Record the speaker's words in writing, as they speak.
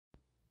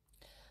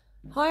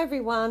Hi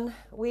everyone,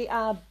 we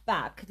are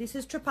back. This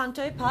is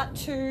Trapunto part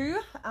 2.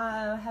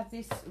 I have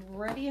this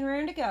ready and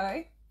ready to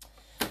go.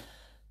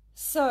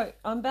 So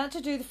I'm about to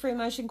do the free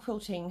motion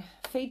quilting.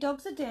 Feed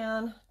dogs are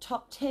down,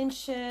 top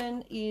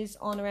tension is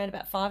on around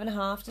about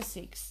 5.5 to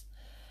 6.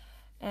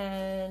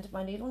 And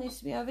my needle needs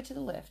to be over to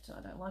the left. I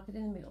don't like it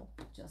in the middle,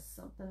 just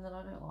something that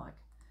I don't like.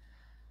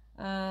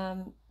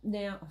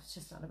 Now, it's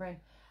just not a brain.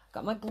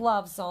 Got my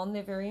gloves on,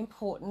 they're very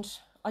important.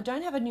 I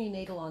don't have a new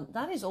needle on.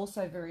 That is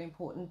also very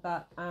important,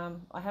 but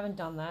I haven't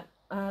done that.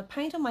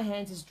 Paint on my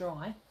hands is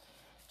dry,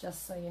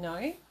 just so you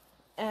know.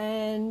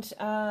 And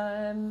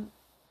I'm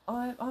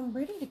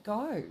ready to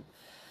go.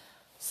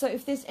 So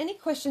if there's any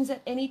questions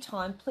at any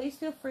time, please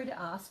feel free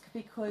to ask,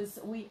 because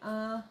we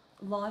are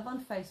live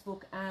on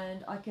Facebook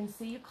and I can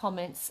see your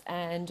comments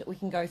and we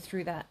can go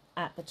through that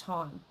at the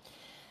time.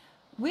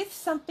 With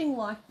something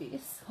like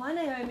this, hi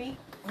Naomi,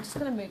 I'm just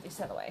going to move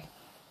this out of the way.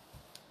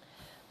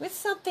 With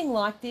something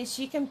like this,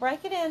 you can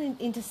break it down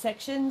into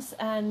sections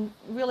and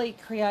really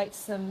create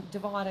some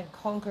divide and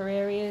conquer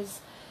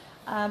areas,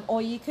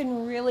 or you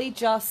can really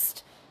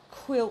just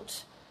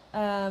quilt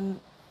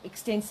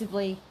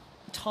extensively,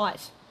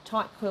 tight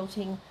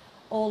quilting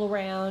all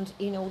around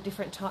in all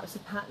different types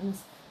of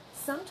patterns.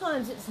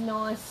 Sometimes it's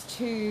nice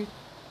to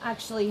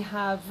actually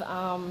have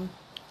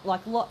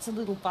like lots of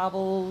little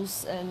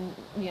bubbles and,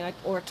 you know,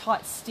 or a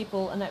tight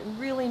stipple, and that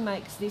really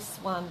makes this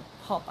one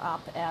pop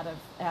up out of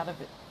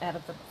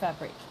the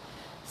fabric.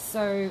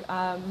 So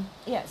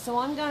yeah, so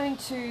I'm going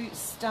to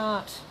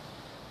start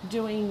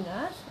doing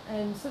that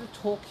and sort of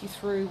talk you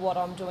through what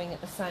I'm doing at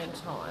the same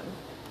time.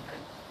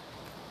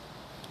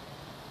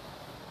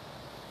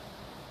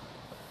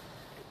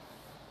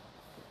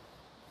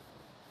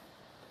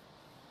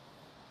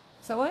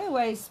 So I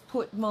always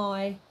put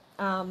my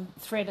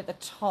thread at the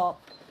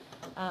top,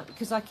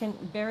 because I can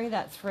bury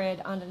that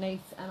thread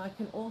underneath, and I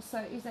can also,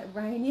 is that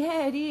rain?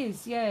 Yeah, it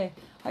is, yeah.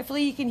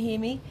 Hopefully you can hear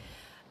me.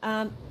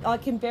 I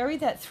can bury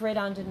that thread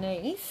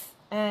underneath,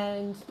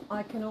 and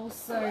I can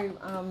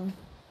also,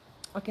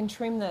 I can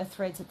trim the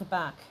threads at the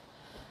back.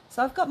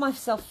 So I've got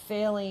myself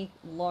fairly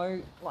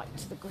low, like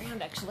to the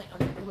ground actually. I'm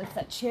going to lift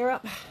that chair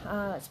up,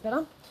 that's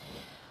better.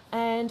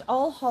 And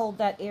I'll hold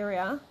that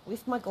area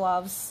with my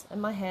gloves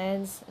and my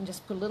hands and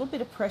just put a little bit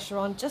of pressure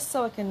on, just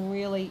so I can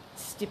really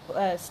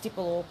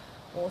stipple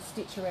or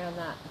stitch around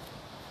that.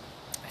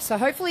 So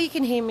hopefully you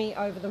can hear me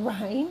over the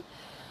rain,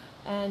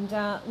 and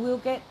we'll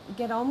get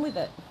on with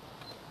it.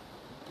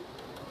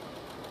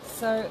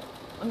 So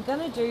I'm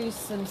going to do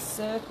some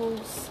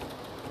circles,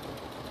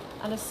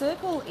 and a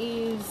circle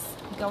is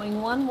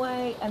going one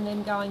way and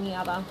then going the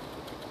other.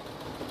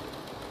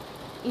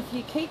 If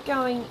you keep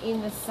going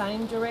in the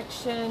same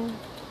direction,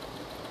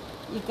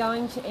 you're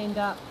going to end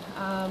up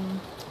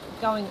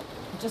going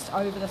just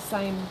over the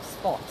same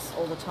spots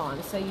all the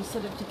time. So you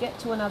sort of, to get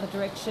to another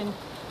direction,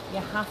 you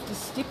have to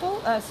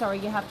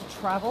you have to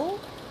travel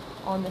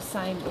on the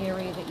same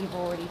area that you've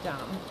already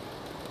done.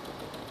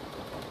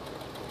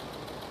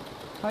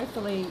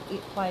 Hopefully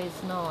it plays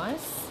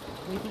nice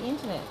with the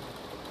internet.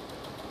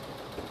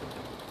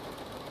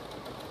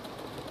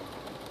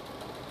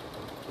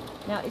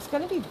 Now it's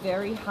going to be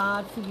very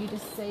hard for you to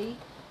see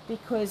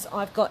because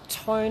I've got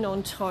tone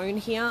on tone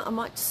here. I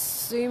might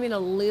zoom in a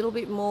little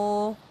bit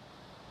more.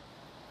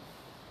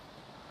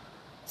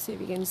 See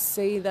if you can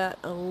see that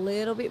a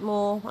little bit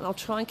more, and I'll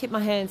try and keep my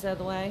hands out of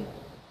the way.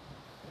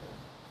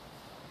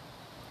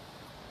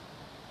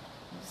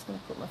 I'm just going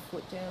to put my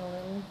foot down a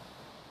little.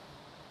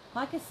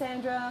 Hi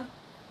Cassandra,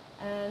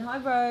 and hi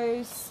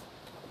Rose.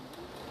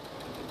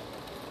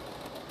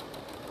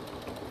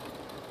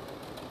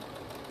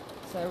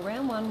 So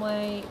around one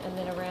way and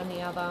then around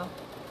the other.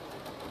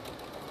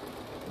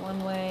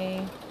 One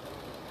way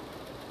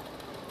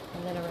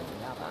and then around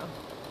the other.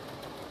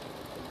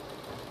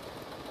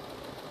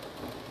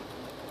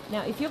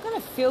 Now if you're going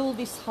to fill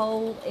this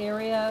whole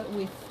area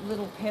with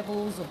little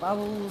pebbles or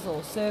bubbles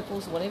or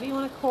circles, whatever you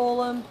want to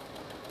call them,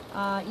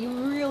 you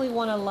really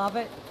want to love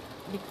it,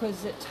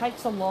 because it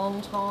takes a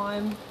long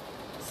time.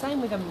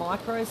 Same with a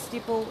micro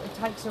stipple, it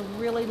takes a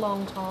really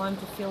long time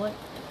to fill it.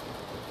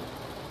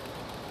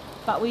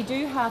 But we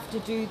do have to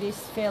do this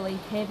fairly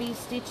heavy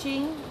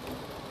stitching.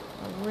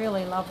 I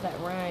really love that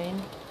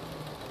rain.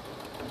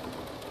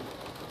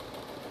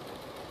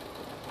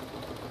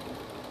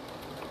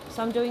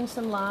 So I'm doing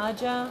some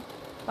larger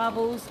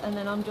bubbles, and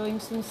then I'm doing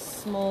some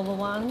smaller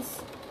ones.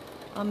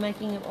 I'm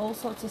making them all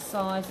sorts of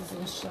sizes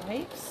and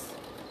shapes.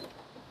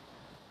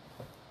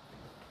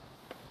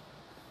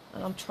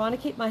 And I'm trying to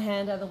keep my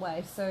hand out of the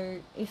way, so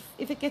if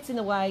it gets in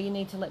the way, you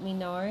need to let me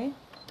know.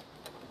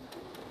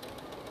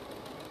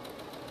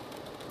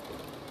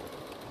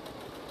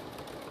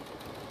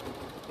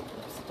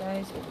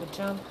 Days, a bit of a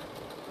jump.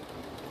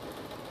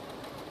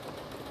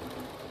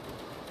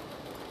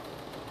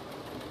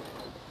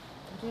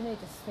 I do need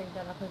to speed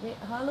that up a bit.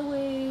 Hi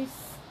Louise.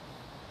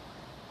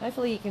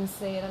 Hopefully you can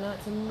see it. I know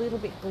it's a little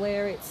bit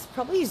glary. It's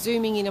probably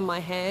zooming in on my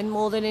hand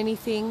more than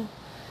anything.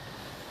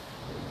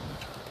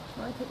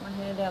 Try and keep my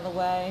hand out of the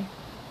way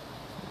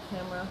of the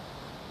camera.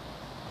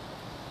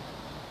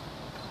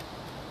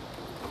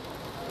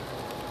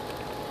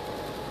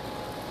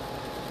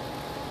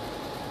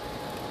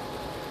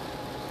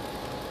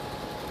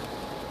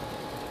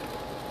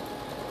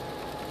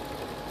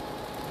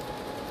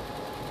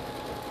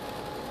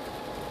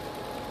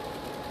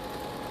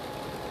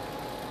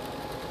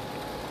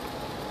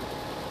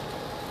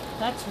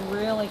 That's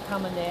really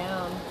coming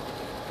down.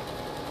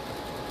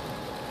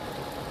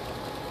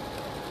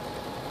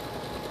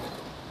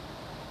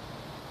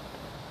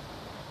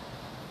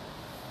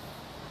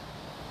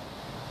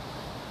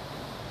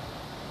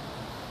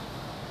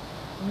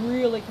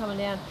 Really coming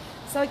down.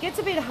 So it gets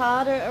a bit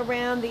harder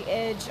around the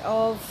edge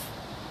of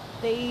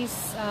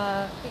these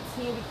bits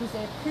here because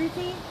they're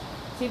poofy.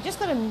 So you've just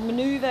got to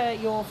maneuver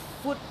your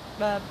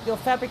your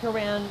fabric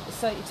around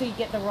so till you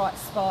get the right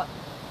spot.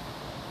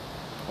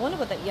 I wonder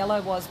what that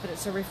yellow was, but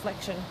it's a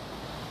reflection.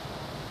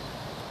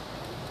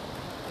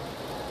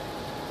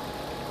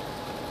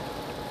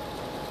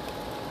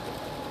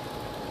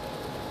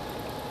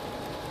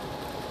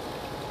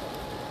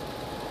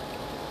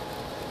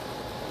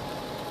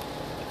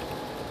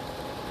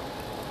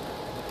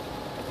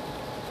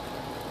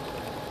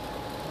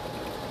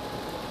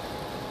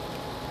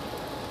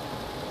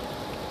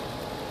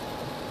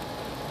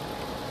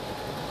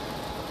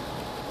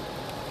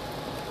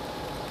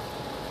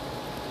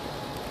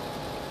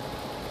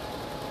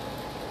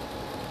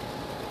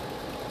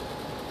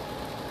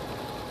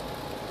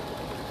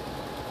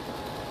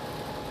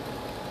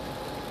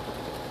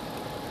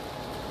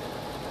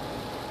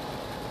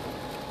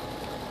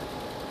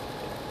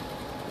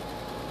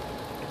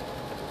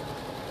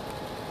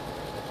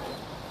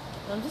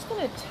 I'm just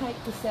going to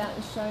take this out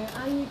and show you,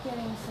 are you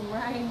getting some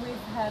rain? We've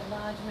had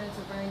large amounts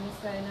of rain this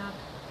day now.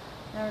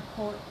 Now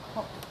report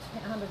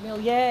 100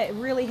 mil. Yeah,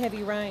 really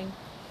heavy rain.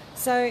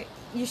 So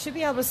you should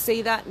be able to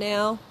see that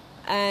now,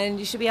 and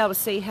you should be able to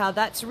see how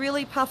that's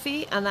really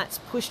puffy and that's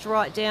pushed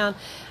right down.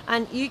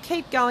 And you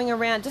keep going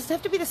around. Doesn't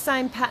have to be the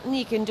same pattern.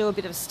 You can do a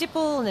bit of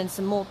stipple and then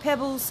some more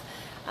pebbles,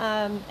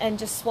 and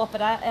just swap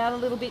it out a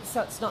little bit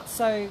so it's not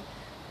so,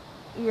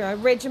 you know,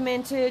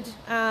 regimented.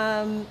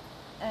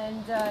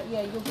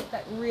 Yeah, you'll get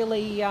that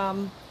really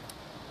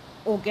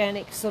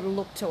organic sort of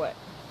look to it.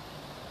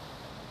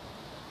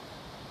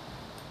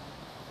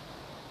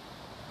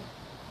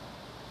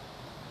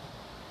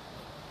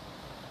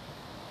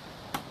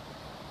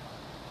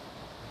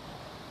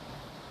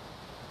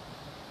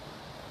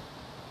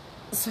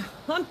 So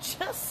I'm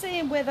just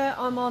seeing whether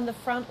I'm on the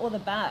front or the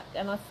back,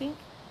 and I think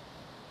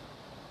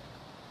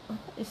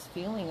I've got this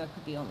feeling I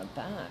could be on the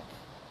back.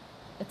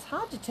 It's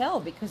hard to tell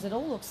because it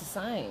all looks the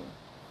same.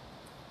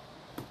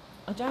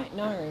 I don't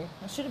know.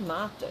 I should have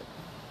marked it.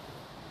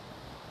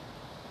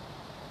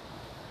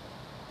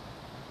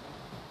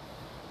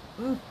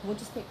 We'll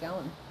just keep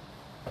going.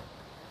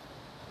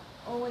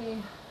 All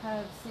we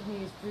have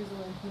Sydney is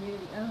drizzle and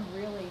humidity. Oh,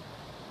 really?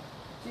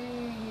 Do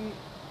you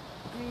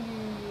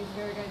use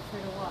variegated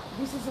thread or what?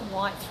 This is a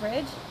white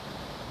thread.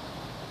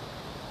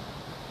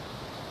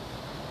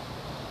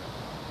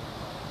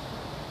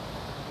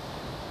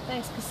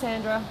 Thanks,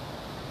 Cassandra.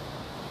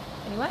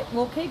 Anyway,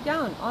 we'll keep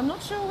going. I'm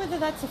not sure whether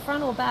that's the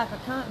front or back. I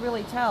can't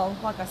really tell.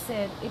 Like I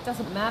said, it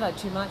doesn't matter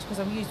too much because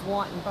I've used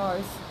white in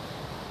both.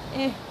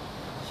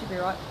 Should be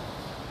right.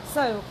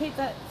 So we'll keep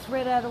that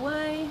thread out of the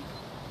way.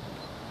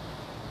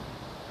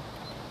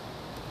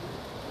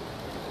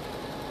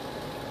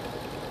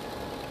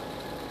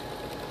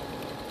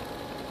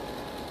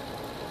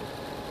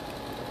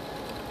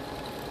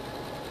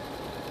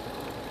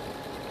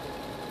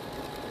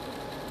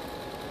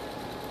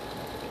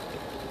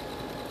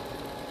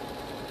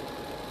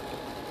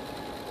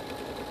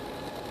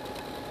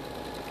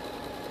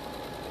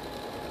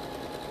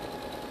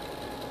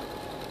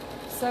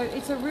 So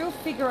it's a real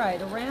figure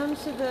eight, around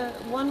to the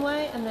one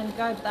way and then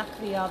go back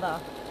the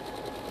other.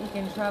 You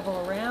can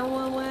travel around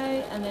one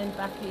way and then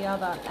back the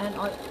other. And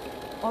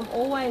I'm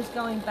always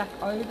going back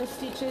over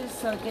stitches,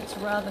 so it gets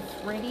rather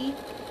thready,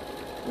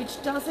 which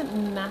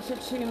doesn't matter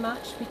too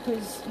much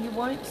because you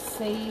won't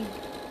see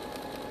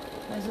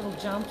those little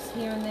jumps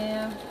here and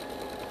there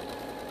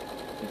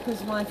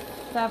because my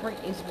fabric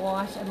is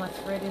white and my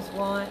thread is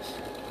white.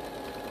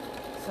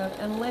 So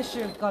unless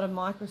you've got a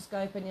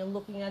microscope and you're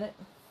looking at it,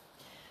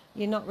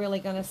 you're not really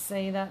going to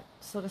see that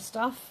sort of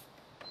stuff.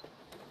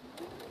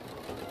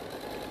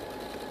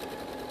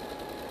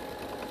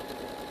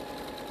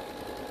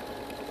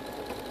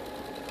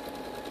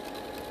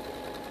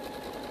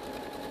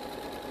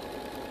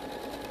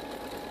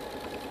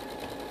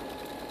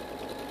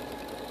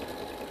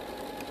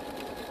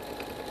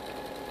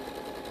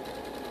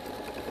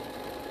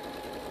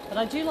 But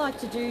I do like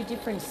to do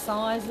different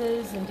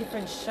sizes and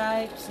different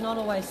shapes, not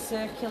always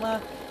circular.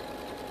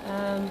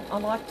 I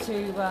like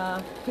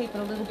to keep it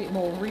a little bit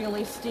more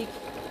realistic.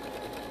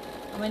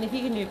 I mean, if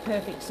you can do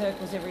perfect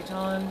circles every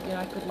time, you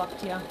know, good luck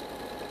to you.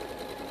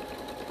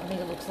 I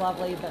think it looks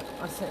lovely, but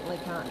I certainly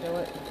can't do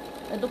it.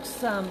 It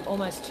looks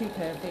almost too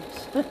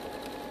perfect.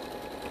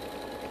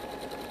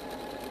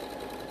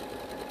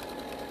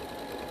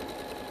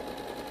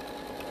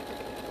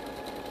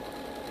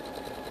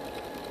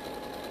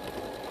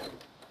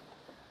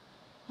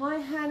 Hi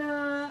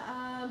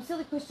Hannah,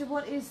 silly question,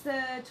 what is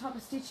the type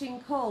of stitching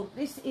called?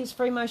 This is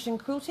free motion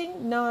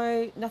quilting.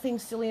 No, nothing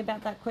silly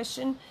about that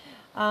question.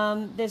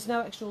 There's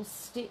no actual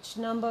stitch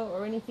number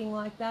or anything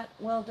like that.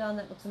 Well done,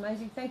 that looks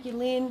amazing. Thank you,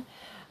 Lynn.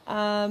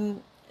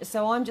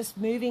 So I'm just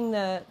moving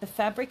the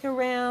fabric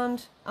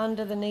around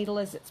under the needle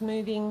as it's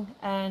moving,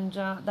 and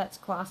that's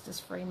classed as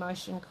free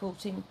motion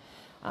quilting.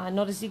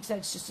 Not a zigzag,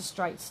 it's just a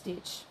straight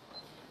stitch.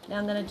 Now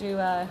I'm going to do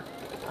a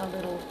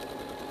little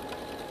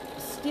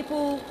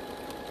stipple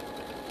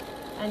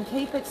and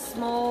keep it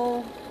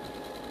small,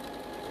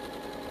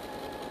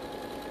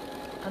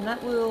 and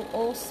that will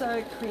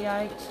also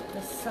create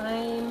the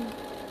same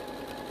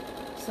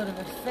sort of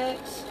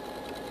effect.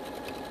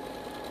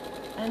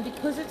 And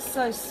because it's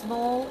so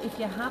small, if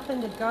you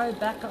happen to go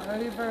back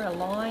over a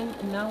line,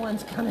 no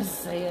one's going to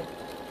see it.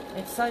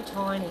 It's so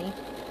tiny.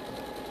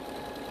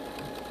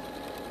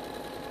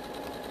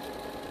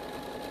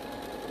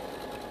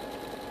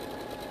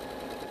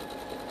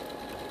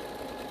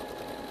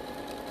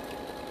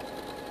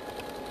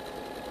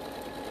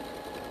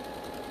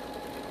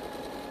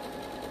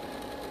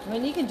 I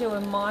mean, you can do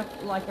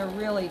like a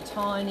really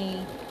tiny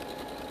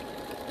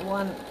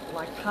one,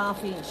 like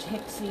 ½ inch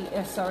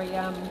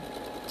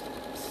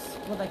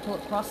what they call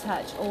it,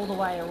 crosshatch, all the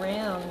way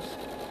around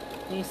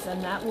this,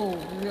 and that will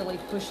really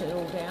push it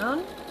all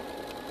down.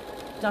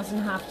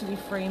 Doesn't have to be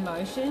free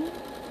motion.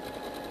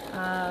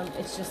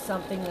 It's just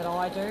something that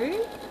I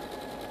do.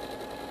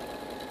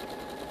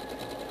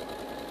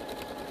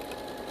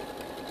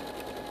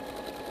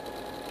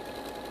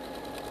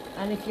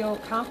 And if you're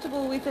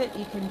comfortable with it,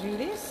 you can do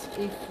this.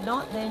 If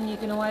not, then you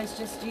can always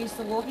just use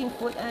the walking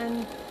foot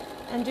and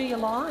do your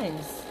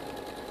lines.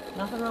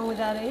 Nothing wrong with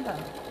that either.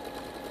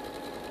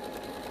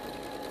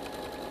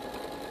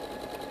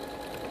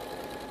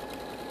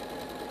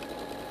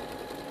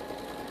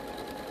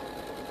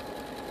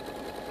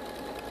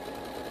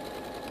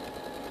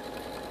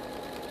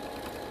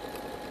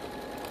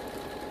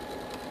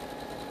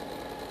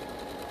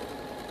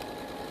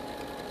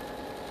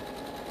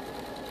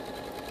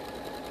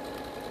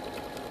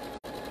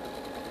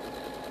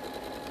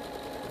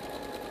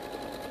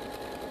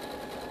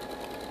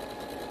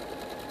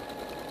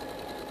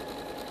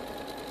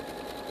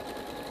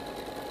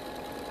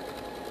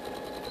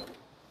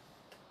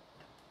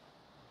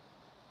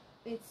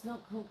 It's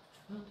not called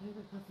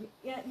Trapunto, puffy.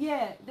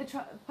 Yeah. The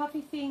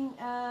puffy thing.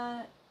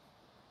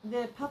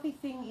 The puffy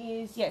thing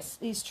is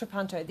is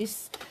Trapunto.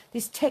 This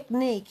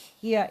technique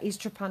here is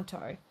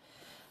Trapunto.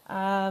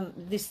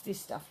 This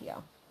stuff here.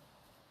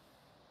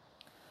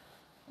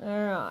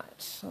 All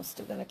right, I'm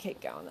still going to keep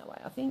going that way,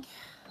 I think.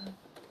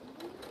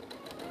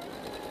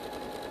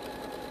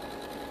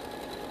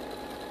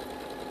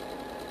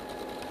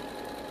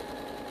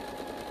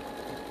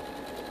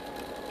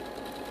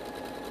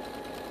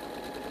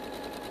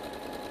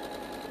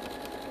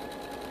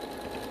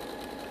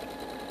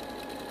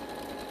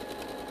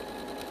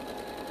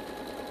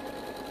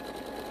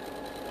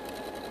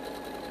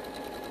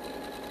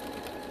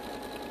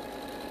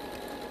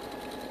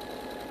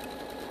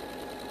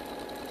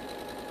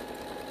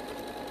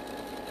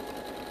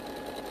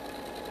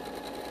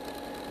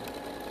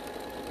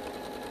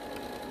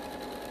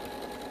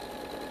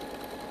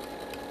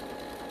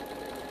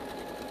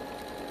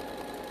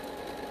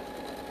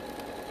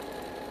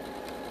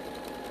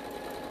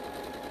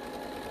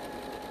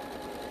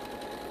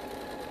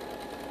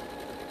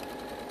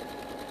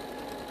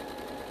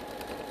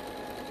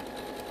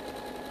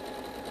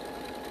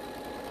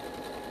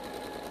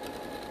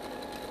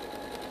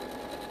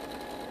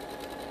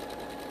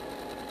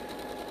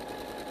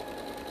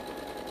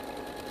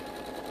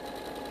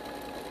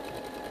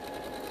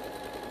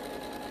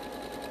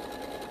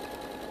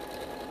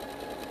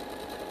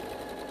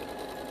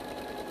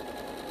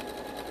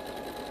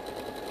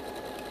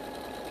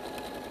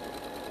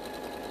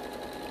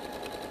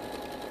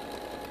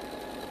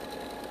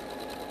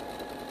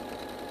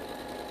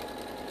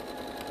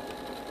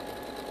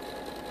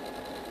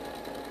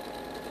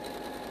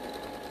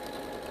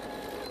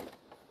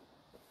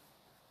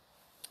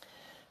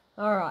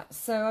 All right,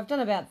 so I've done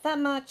about that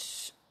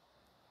much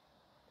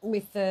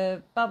with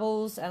the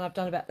bubbles, and I've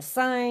done about the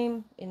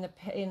same in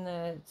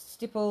the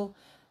stipple.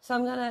 So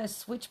I'm going to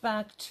switch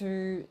back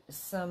to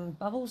some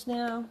bubbles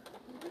now.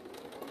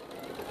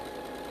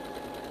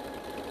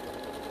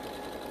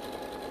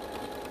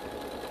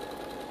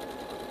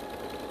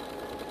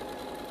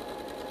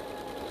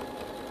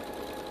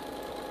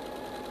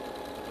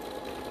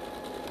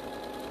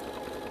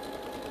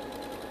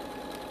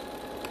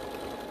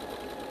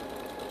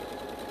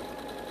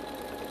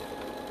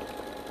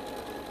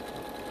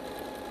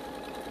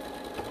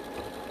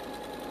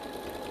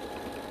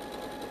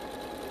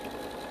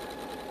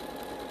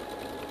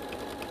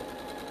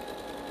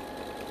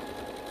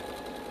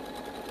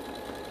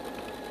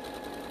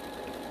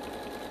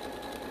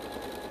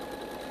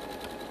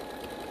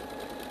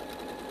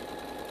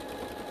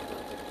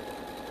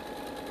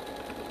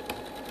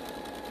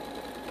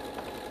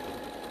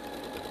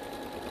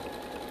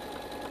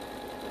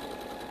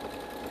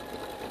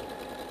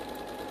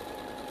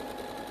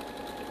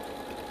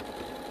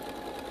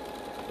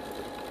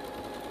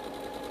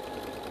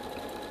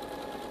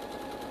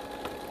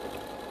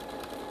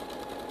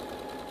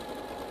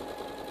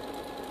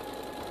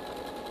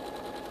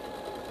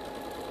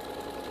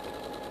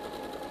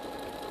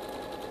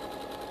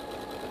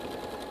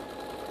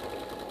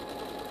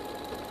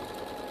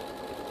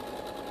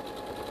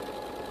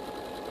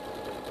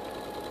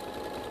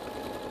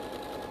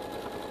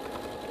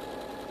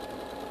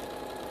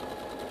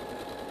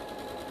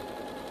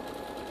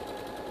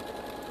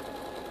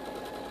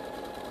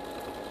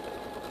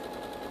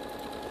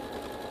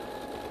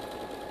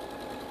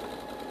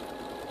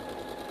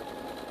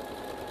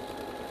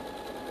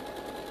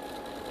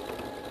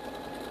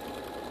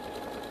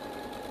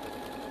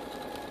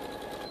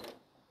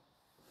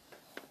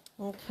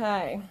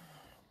 Okay,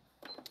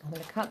 I'm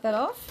going to cut that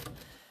off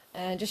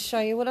and just show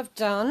you what I've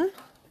done.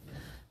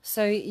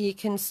 So you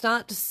can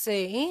start to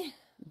see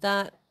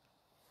that,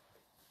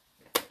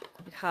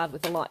 a bit hard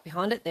with the light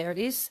behind it, there it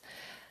is.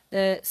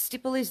 The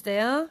stipple is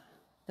there,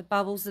 the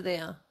bubbles are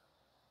there.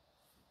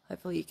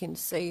 Hopefully you can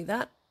see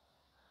that.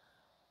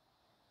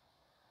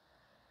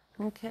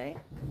 Okay.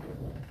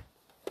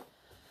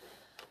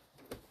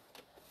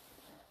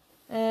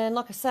 And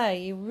like I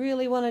say, you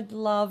really want to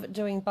love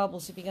doing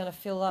bubbles if you're going to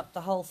fill up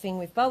the whole thing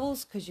with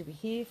bubbles, because you'll be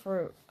here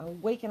for a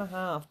week and a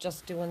half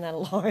just doing that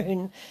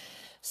alone.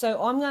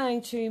 So I'm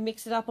going to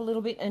mix it up a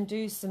little bit and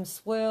do some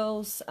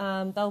swirls.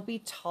 They'll be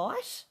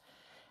tight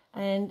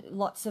and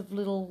lots of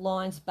little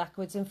lines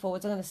backwards and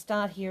forwards. I'm going to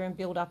start here and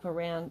build up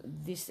around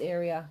this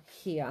area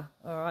here.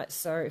 All right,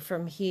 so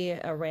from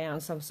here around,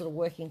 so I'm sort of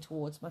working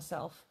towards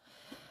myself.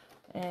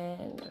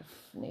 And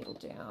needle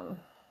down.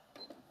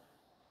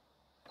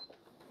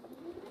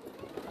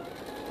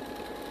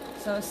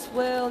 So a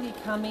swirl, you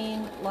come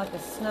in like a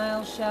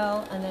snail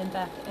shell and then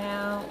back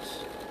out.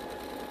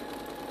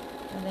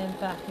 And then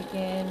back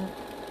again.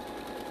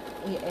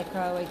 You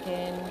echo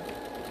again.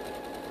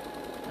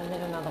 And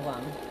then another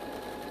one.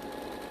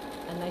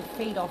 And they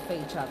feed off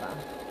each other.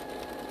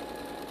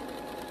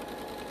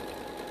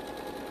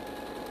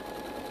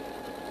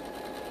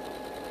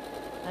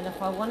 And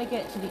if I want to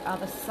get to the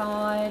other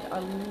side,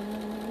 I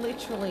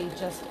literally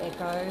just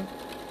echo,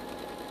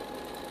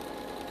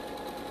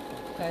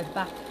 go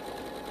back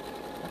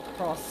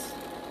across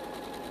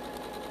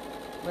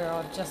where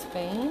I've just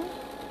been.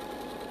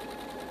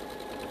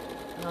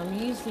 And I'm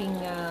using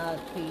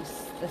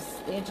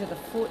this edge of the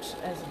foot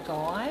as a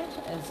guide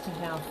as to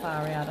how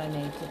far out I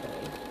need to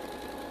be.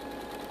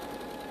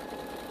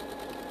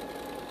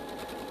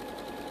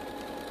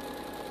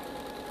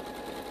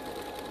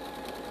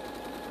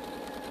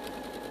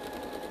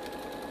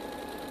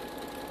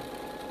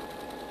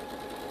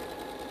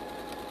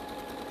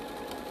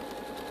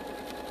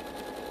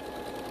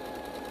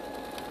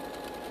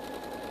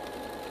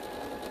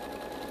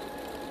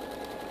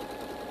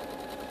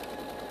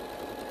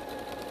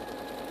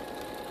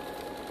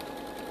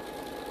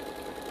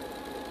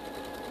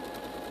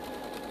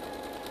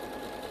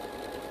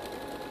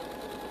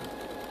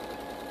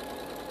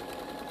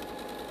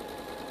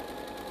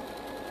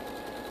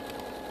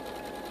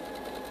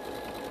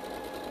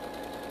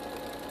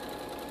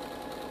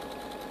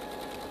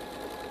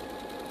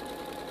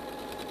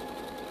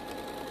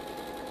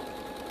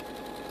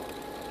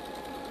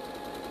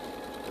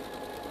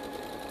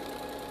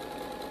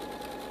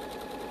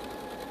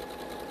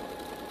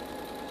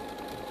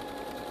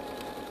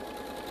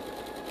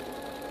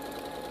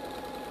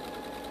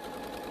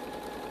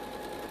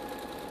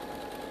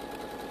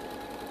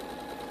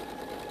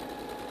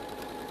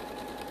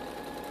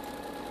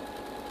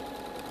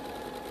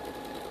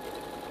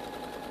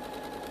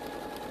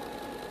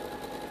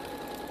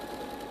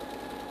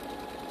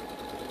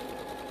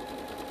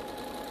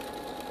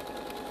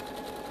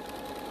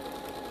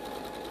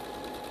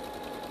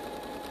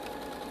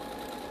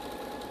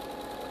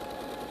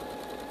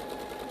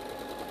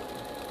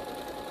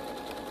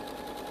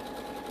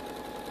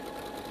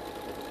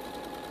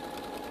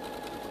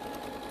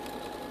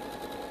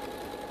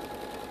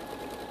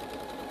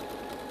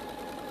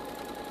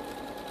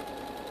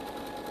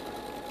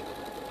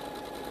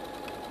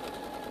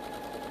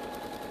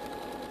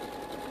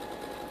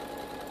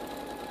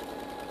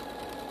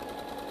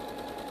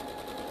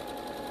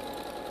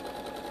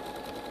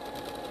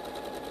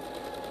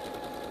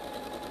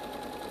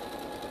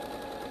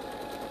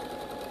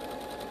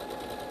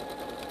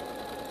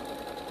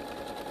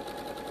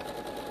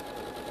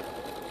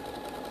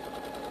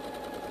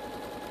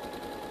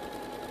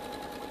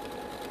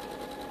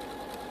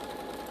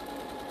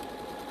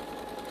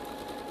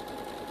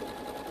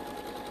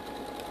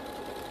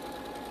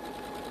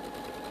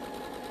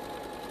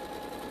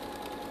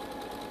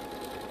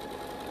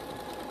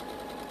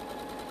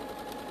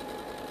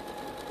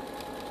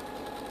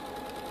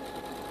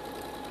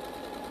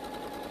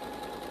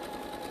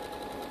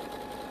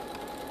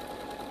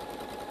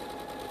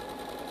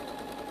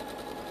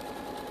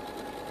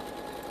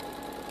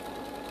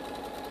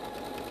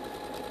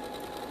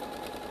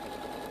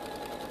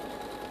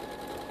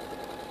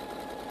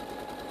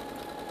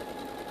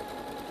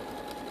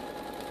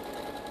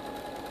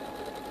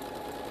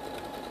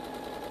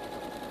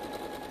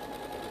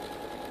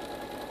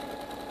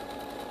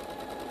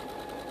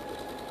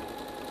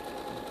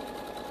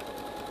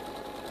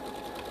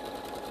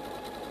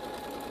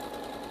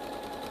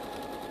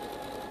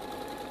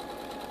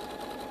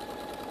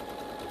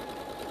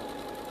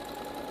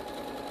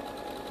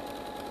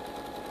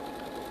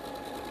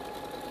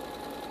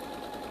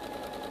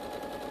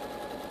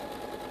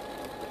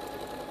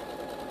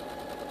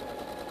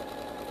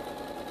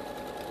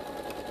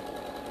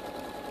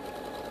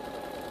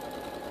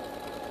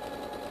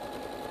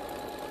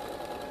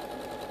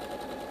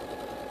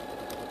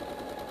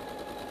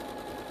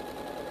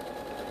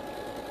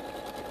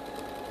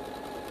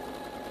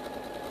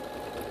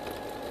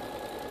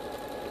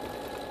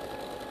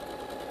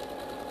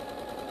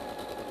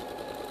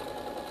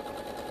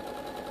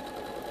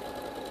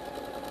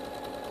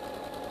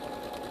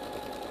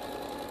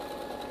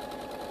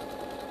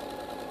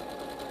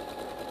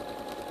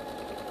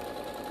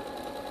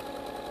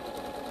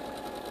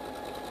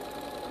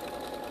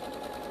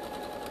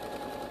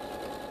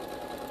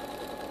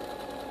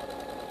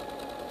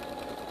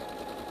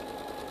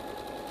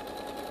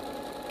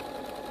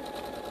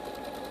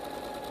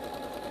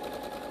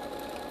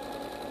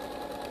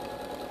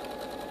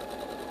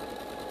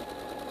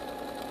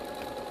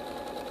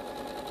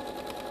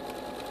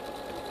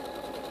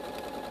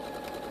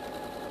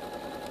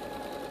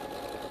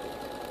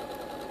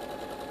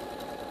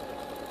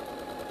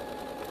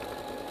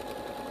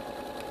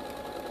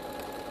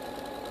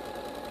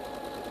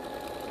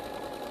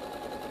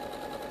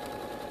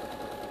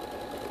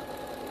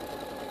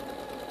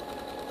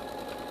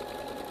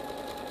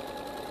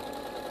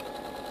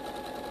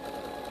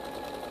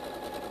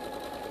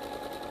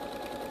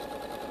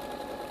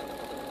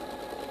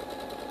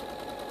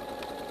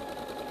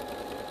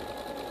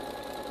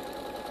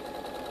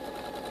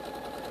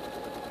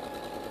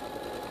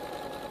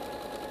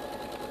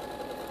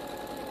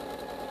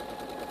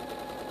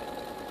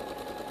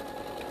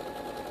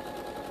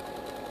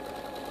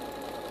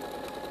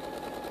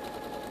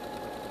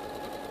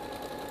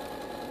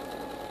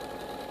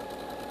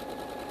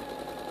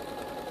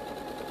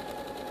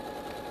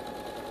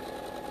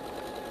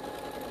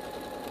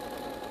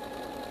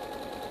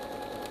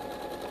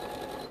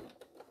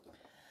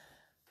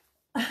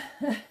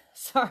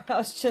 Sorry, I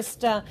was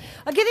just, I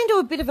get into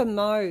a bit of a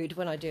mode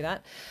when I do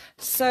that.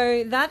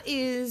 So that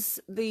is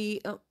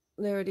the, oh,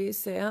 there it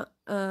is there.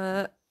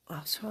 I'll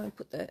try and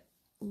put the,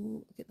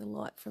 get the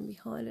light from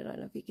behind it. I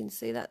don't know if you can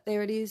see that.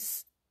 There it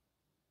is.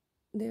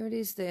 There it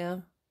is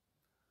there.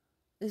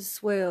 There's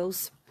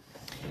swirls.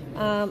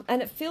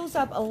 And it fills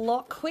up a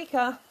lot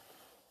quicker.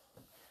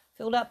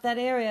 Filled up that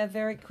area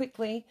very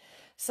quickly.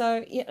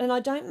 So, and I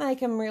don't make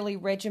them really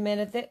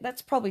regimented.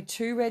 That's probably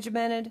too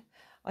regimented.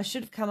 I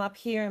should have come up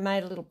here and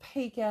made a little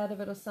peak out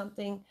of it or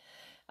something.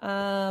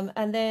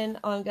 And then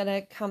I'm going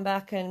to come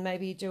back and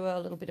maybe do a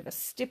little bit of a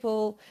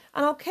stipple.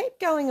 And I'll keep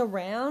going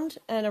around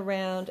and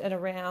around and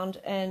around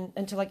and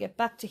until I get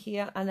back to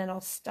here. And then I'll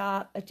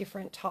start a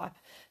different type.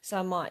 So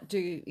I might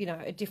do, you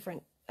know, a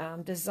different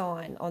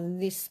design on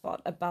this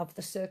spot above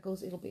the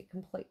circles. It'll be a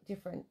complete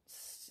different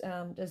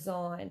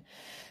design.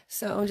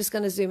 So I'm just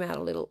going to zoom out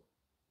a little.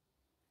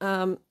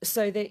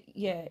 So that,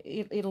 yeah,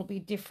 it'll be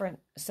different.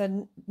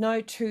 So no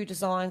two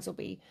designs will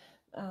be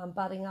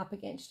butting up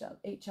against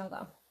each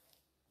other.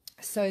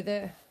 So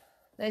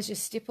there's your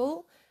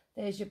stipple,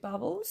 there's your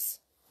bubbles,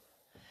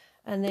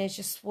 and there's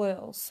your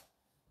swirls.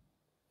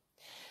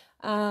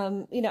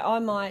 You know, I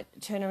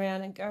might turn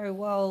around and go,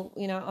 well,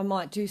 you know, I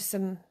might do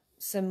some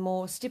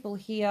more stipple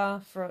here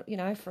for, you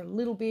know, for a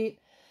little bit.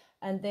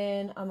 And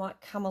then I might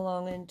come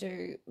along and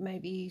do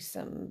maybe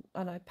some,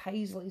 I don't know,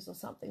 paisleys or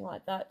something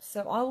like that.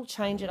 So I will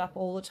change it up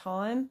all the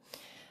time.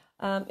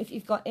 If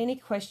you've got any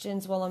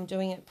questions while I'm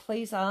doing it,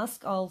 please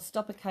ask. I'll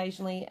stop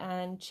occasionally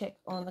and check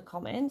on the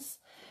comments.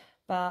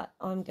 But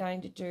I'm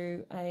going to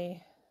do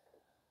a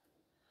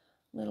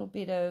little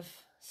bit of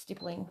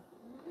stippling.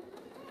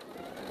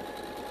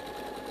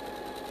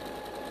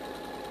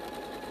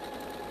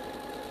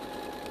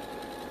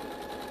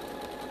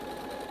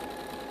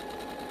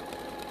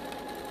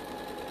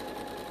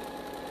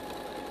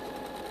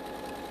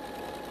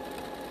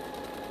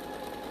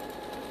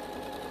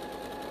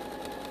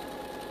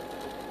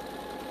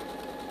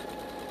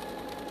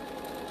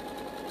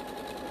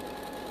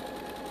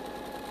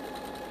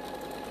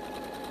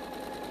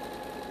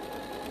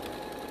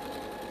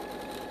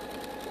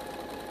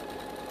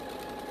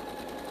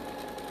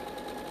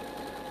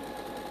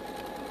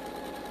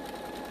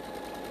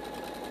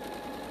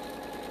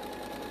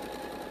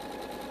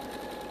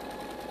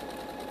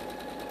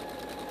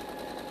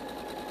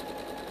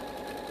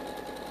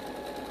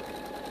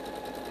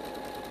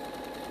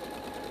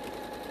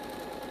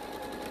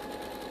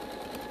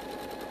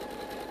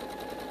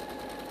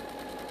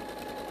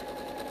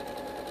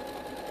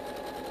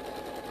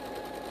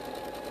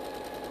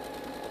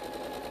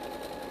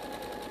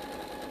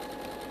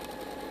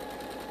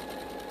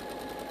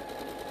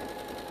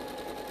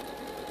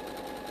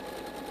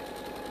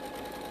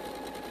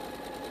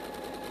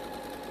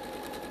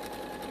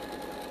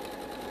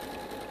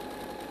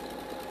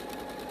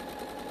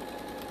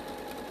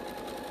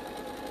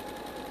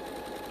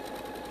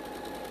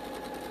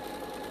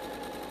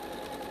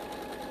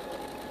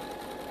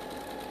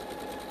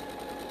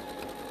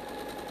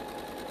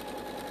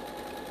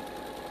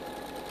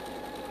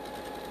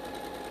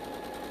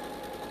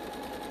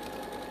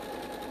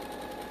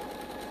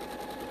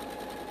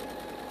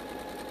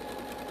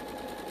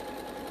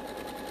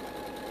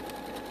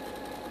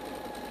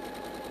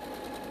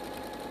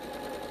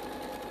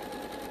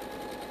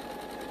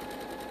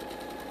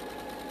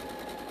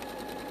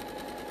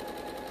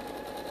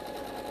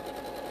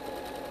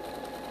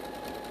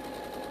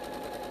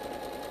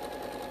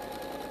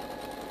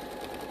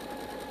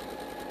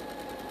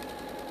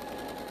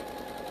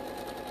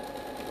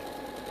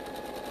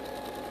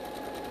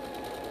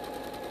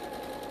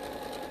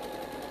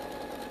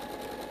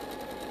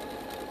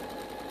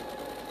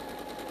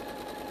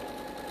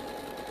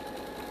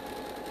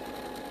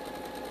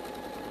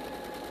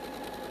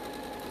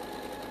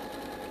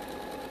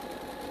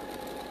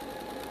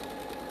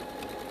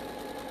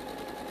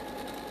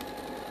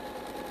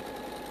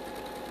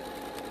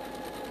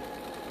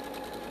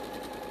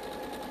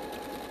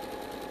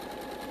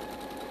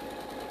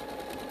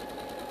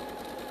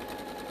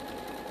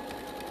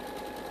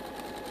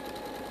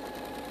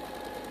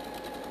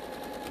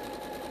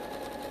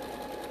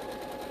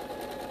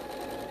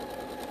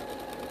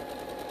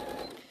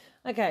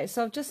 Okay,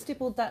 so I've just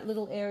stippled that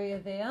little area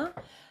there.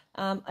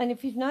 And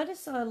if you've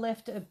noticed, I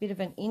left a bit of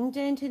an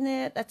indent in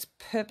there. That's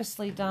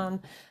purposely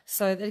done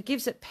so that it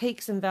gives it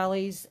peaks and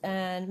valleys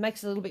and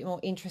makes it a little bit more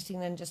interesting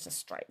than just a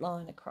straight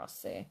line across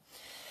there.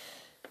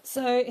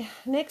 So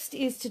next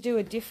is to do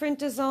a different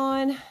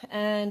design,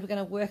 and we're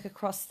going to work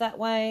across that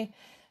way.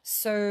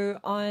 So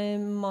I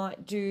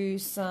might do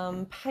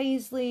some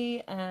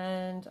paisley,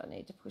 and I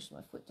need to push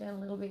my foot down a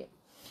little bit.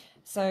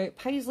 So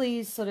paisley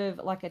is sort of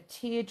like a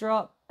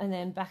teardrop, and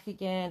then back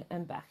again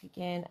and back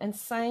again, and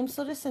same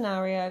sort of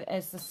scenario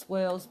as the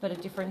swirls, but a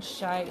different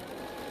shape.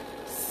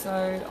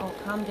 So I'll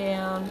come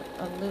down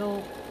a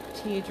little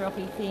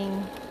teardroppy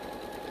thing,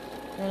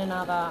 then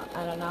another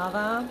and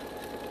another,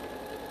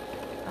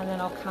 and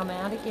then I'll come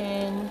out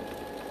again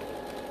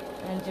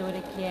and do it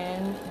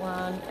again,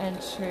 1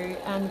 and 2,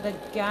 and the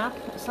gap,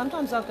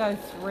 sometimes I'll go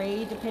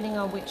 3 depending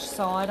on which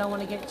side I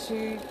want to get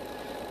to.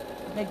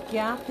 The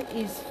gap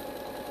is,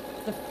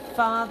 the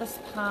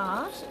farthest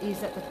part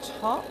is at the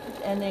top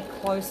and they're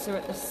closer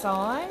at the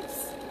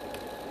sides.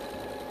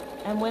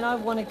 And when I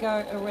want to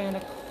go around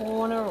a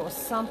corner or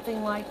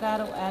something like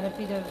that, or add a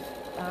bit of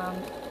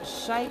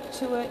shape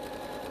to it,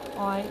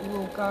 I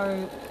will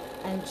go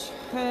and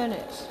turn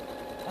it,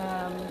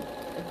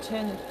 and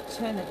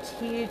turn the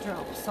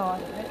teardrop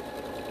side of it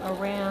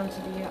around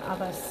to the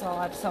other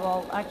side. So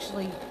I'll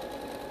actually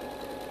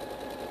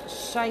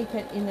shape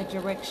it in the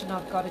direction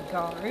I've got to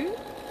go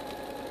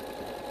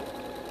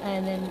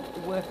and then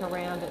work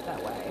around it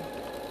that way.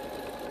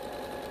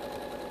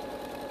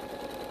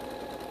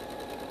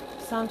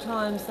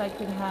 Sometimes they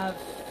could have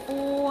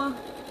 4.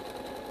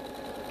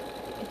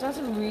 It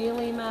doesn't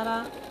really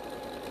matter,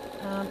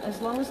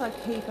 as long as I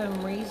keep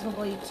them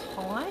reasonably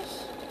tight,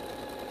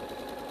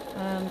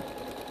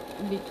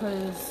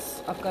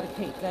 because I've got to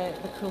keep the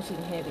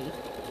quilting heavy.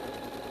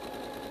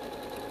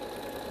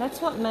 That's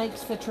what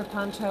makes the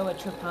Trapunto a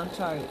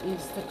Trapunto,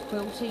 is the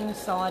quilting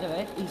side of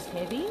it is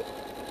heavy.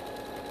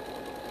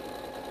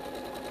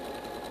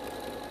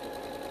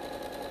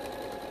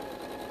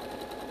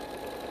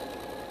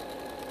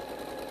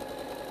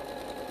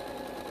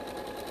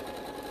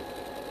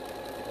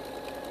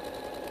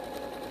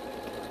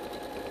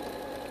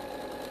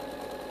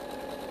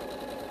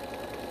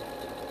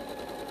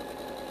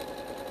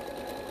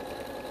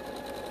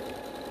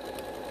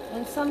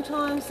 And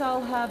sometimes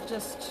I'll have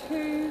just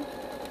 2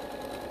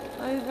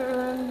 over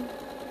them,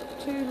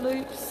 2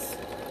 loops.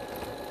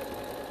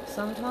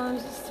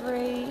 Sometimes it's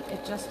 3.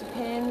 It just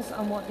depends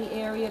on what the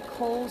area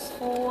calls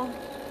for.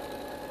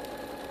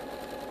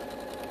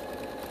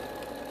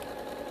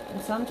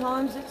 And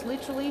sometimes it's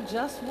literally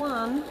just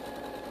 1,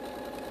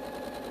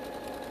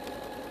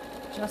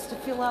 just to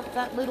fill up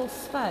that little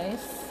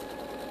space.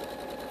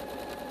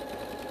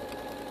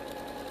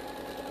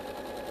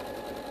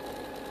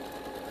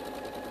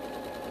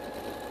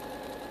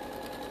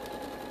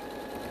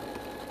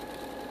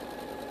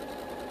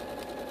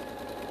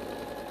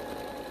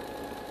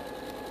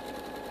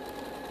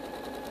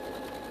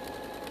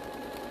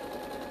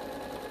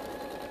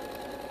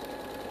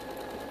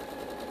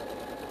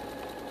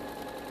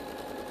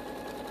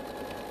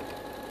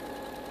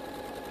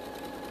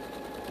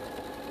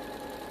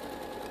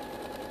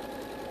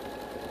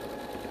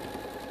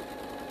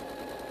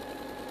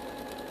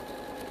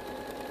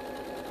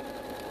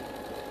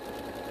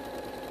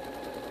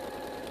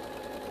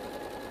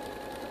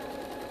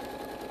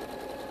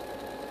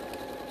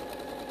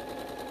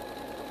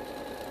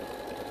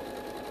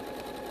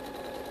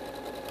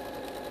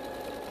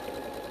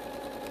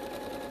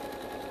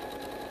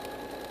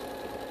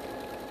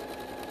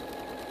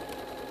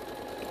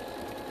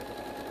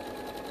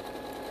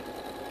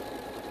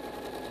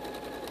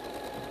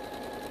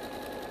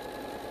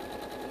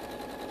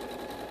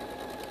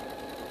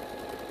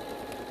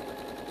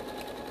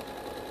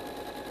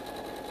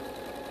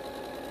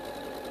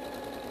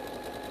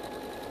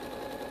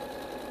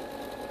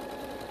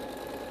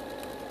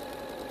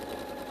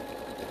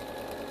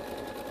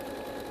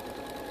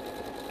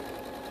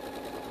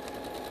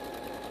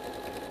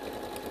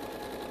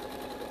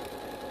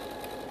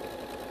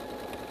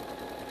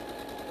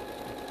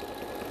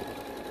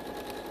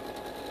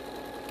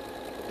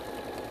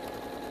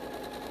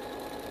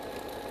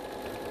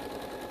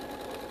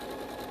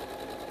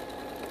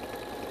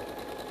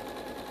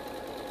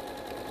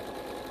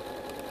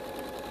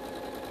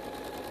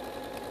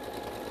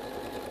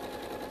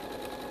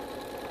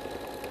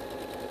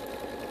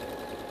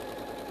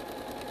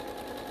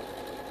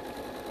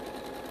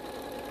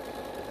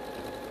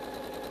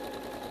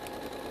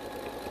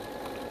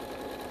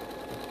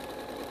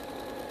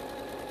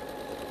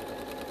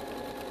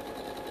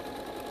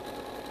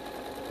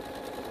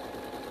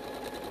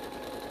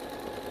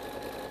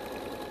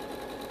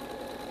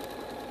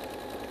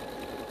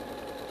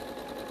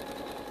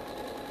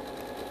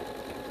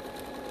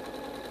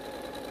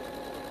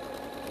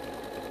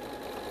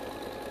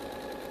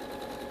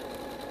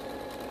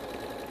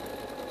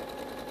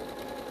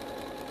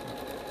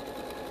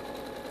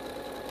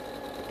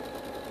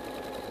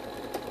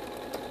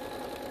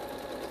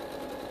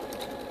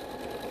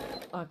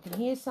 I can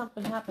hear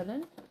something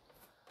happening.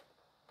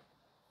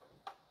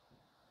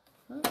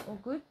 Oh, all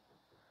good.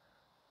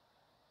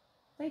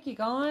 Thank you,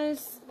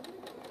 guys.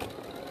 I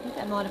think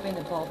that might have been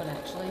the bobbin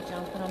actually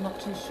jumping. I'm not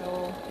too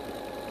sure.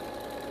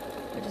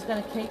 We're just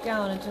going to keep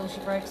going until she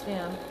breaks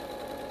down.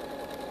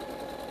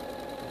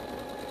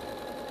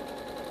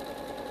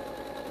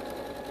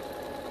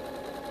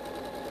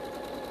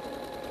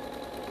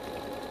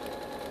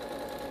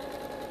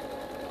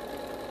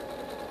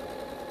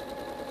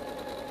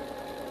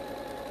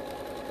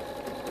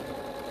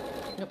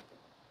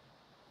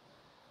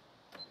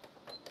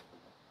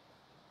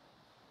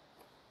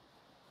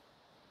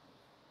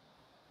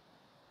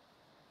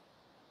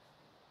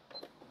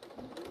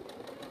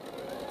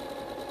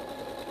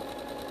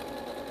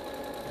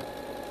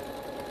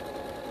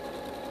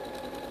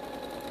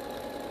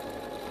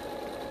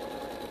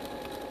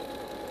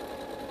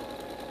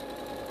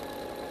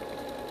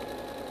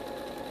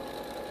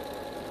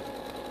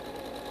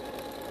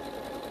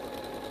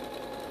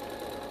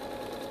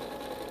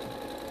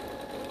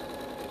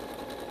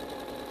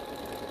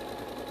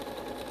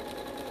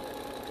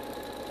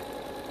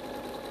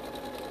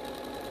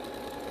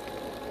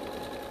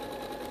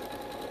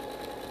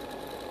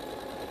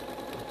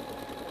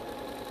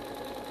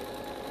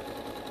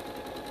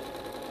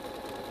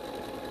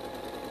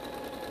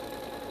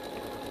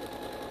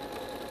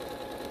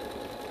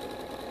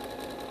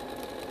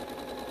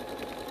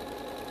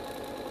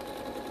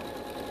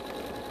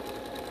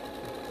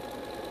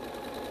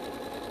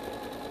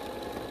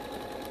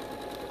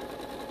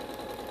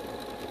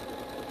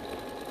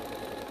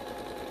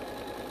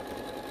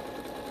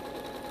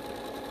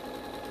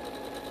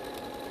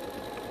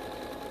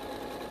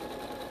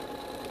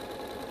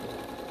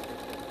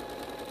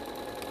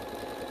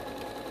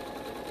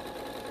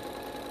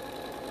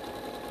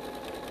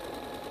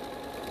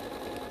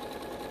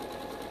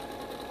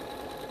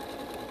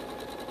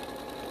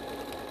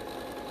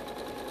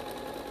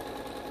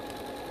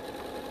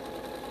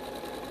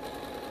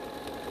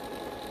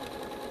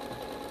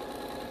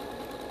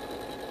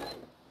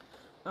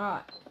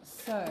 Alright,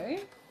 so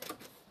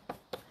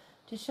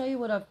to show you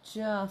what I've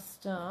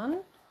just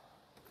done,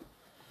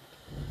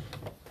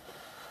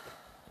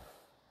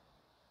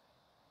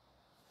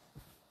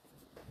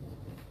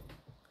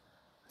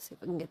 let's see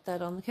if I can get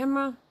that on the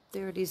camera.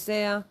 There it is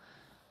there,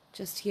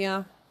 just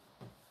here.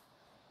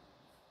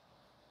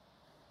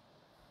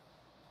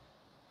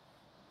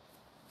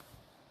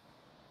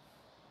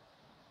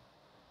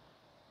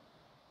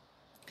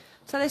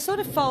 So they sort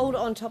of fold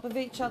on top of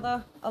each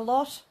other a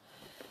lot.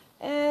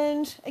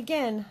 And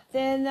again,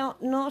 they're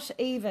not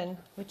even,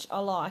 which I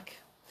like.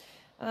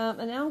 And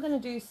now I'm going to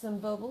do some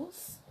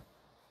bubbles.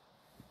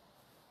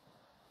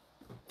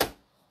 I'll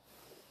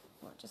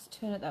just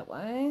turn it that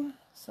way.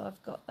 So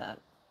I've got that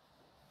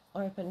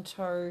open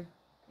toe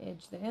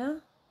edge there.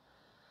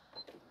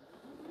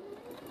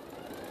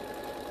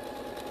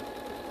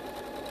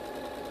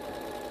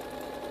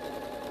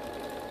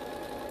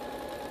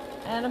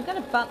 And I'm going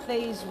to butt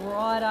these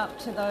right up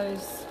to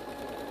those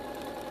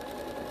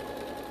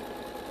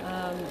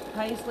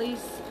paisleys.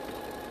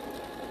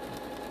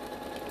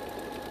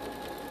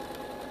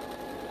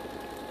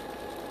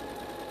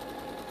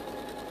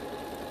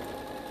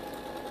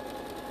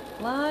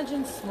 Large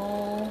and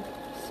small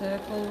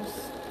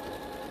circles.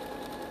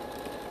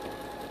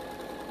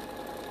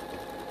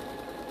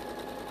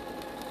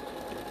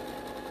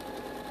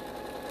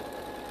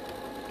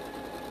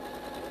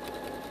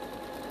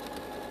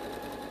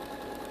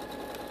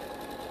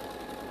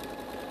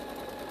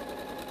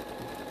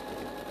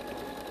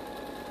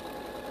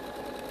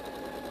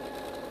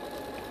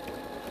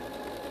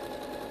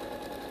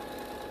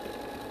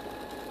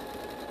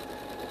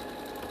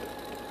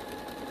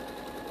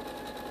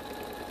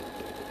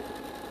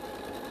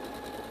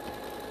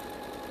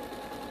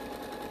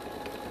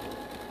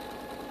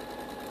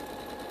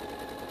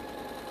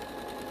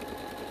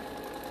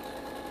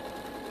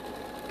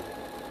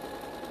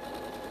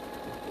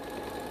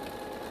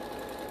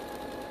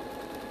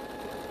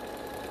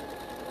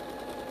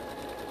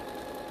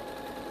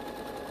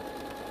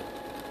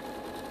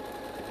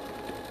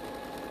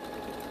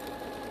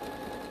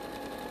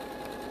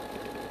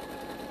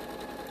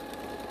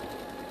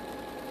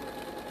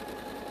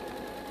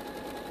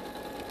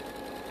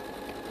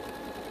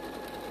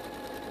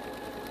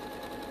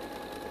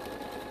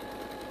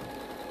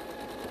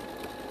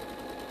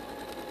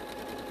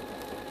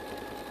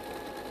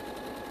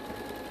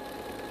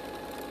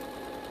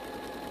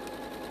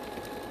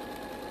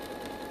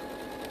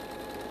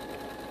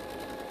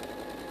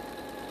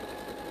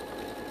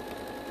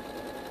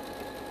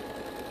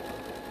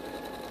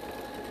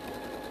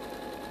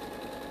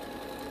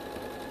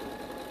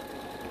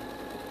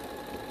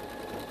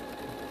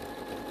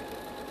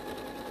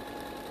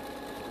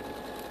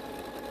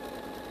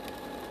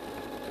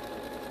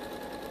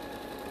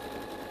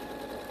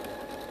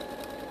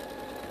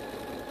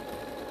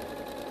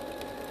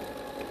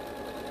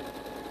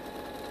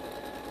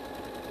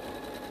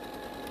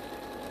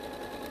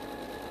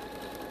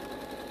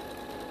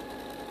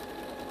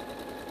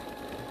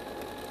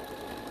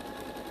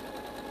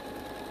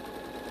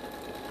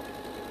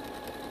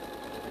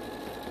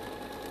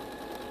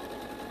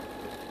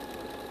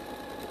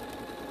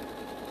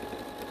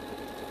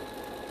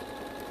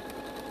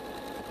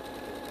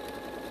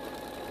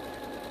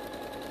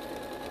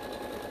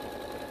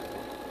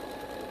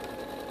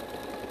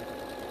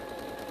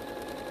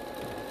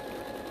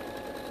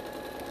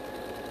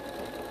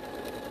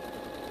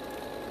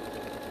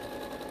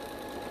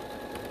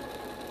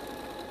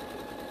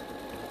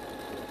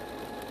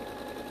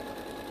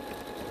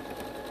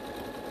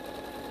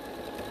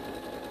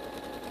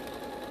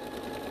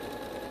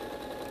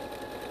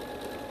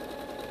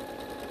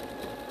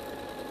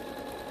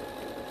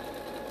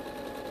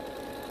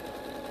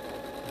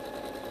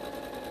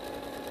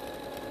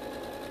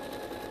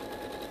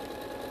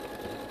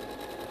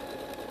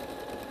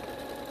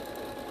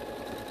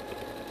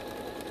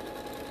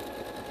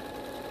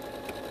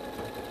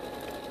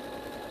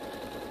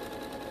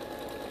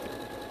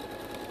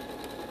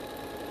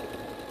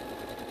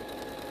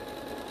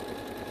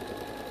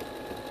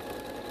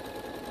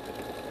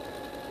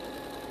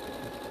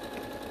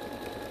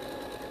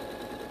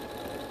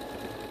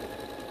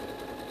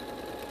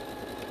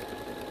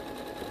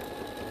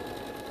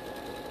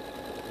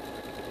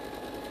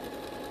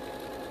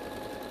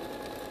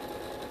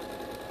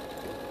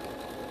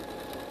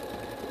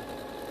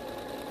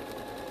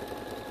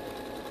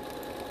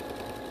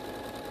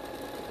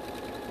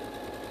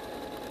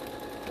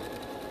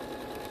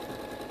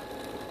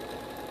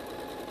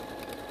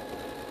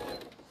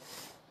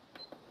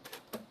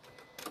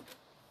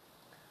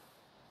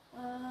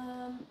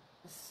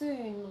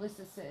 Soon,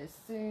 Melissa says,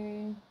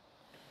 soon.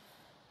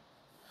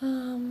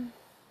 And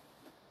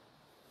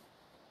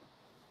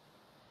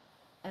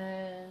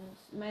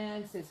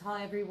Mag says,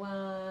 hi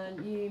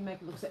everyone, you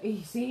make it look so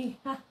easy.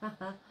 Oh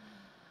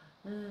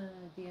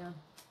dear.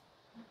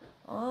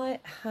 I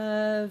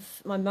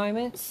have my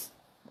moments.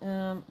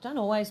 Don't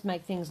always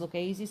make things look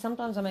easy.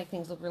 Sometimes I make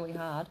things look really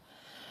hard.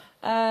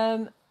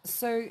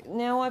 So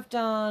now I've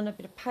done a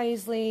bit of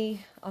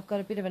paisley. I've got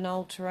a bit of an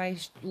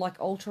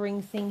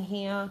altering thing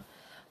here.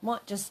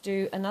 Might just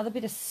do another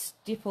bit of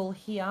stipple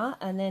here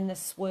and then the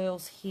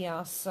swirls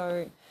here.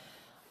 So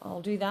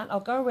I'll do that. I'll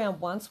go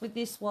around once with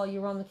this while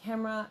you're on the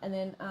camera, and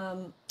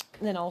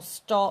then I'll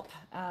stop.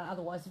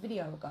 Otherwise the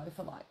video will go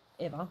for like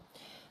ever.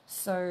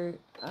 So,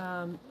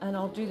 and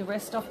I'll do the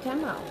rest off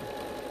camera.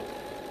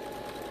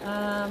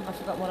 I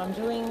forgot what I'm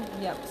doing.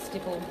 Yep,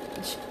 stipple.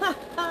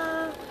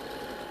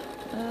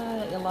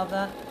 You'll love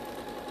that.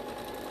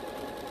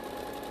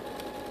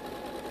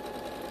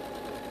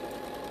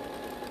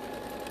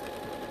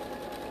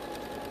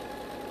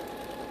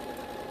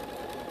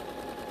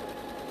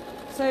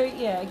 So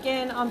yeah,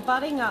 again, I'm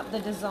butting up the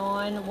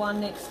design one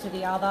next to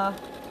the other.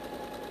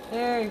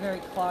 Very, very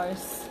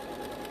close.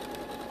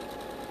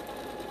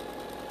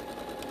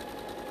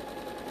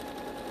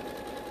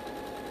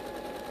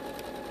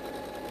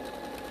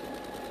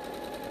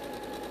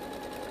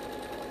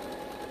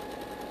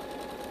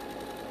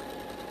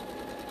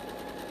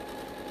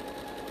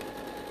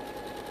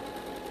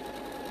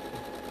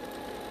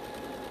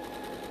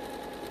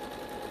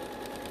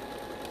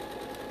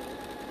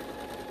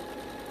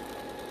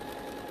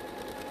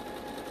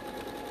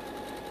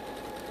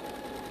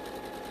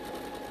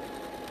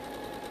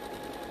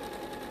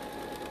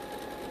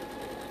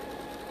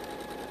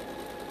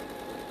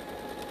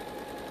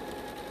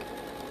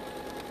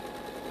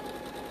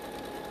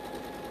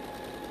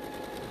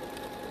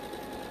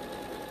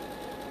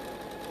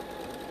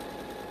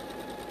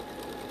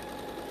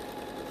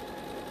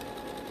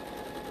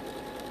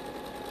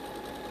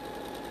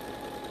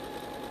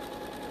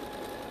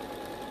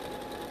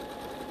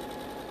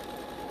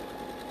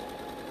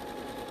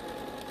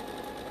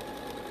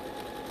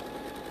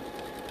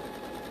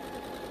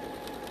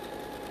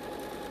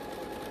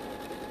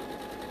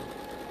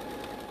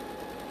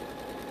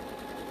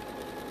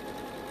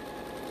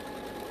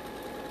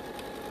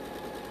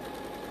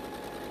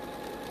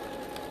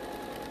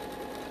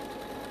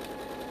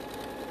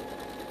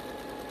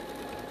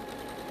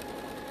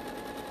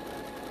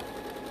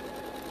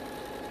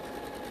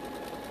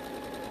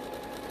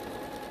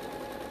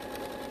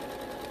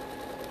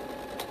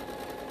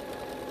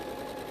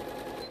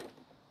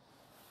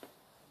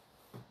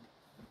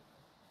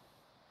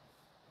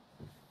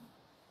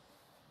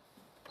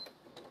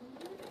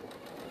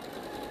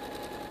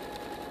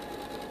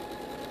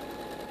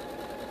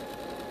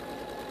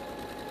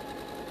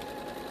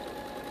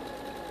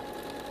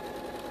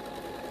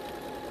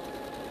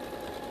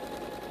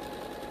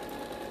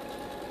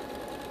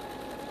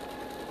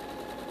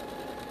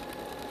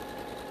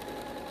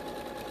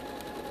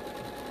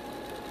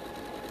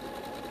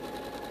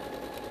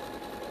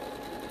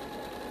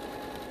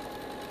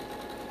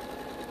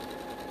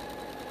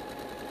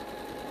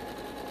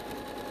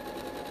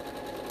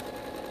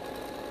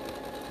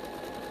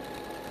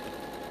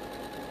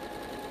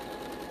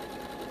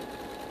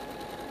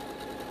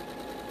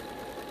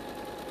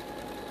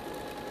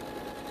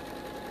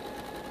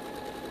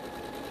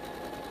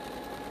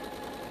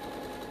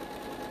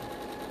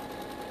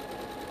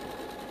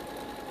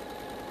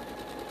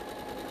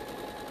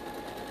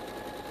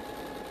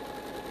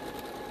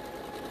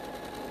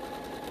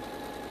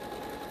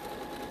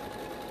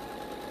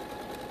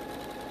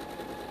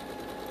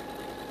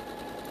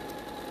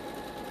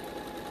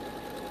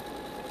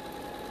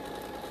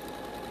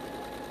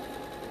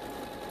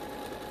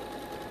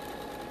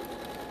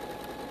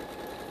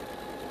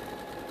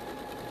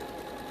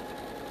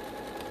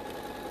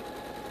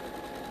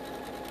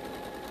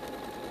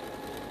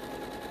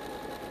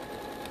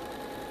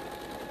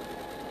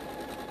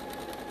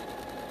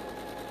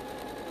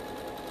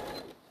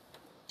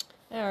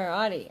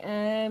 Alrighty,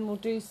 and we'll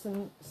do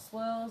some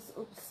swirls.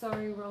 Oops,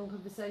 sorry, wrong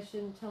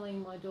conversation.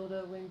 Telling my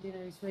daughter when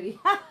dinner is ready.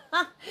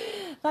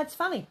 That's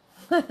funny.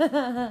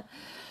 I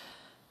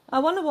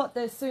wonder what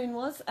the soon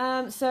was.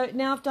 So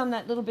now I've done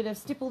that little bit of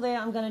stipple there.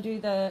 I'm going to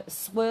do the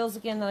swirls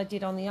again that I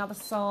did on the other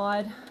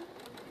side.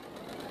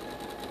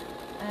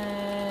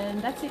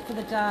 And that's it for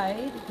the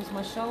day because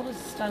my shoulders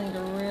are starting to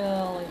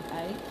really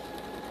ache.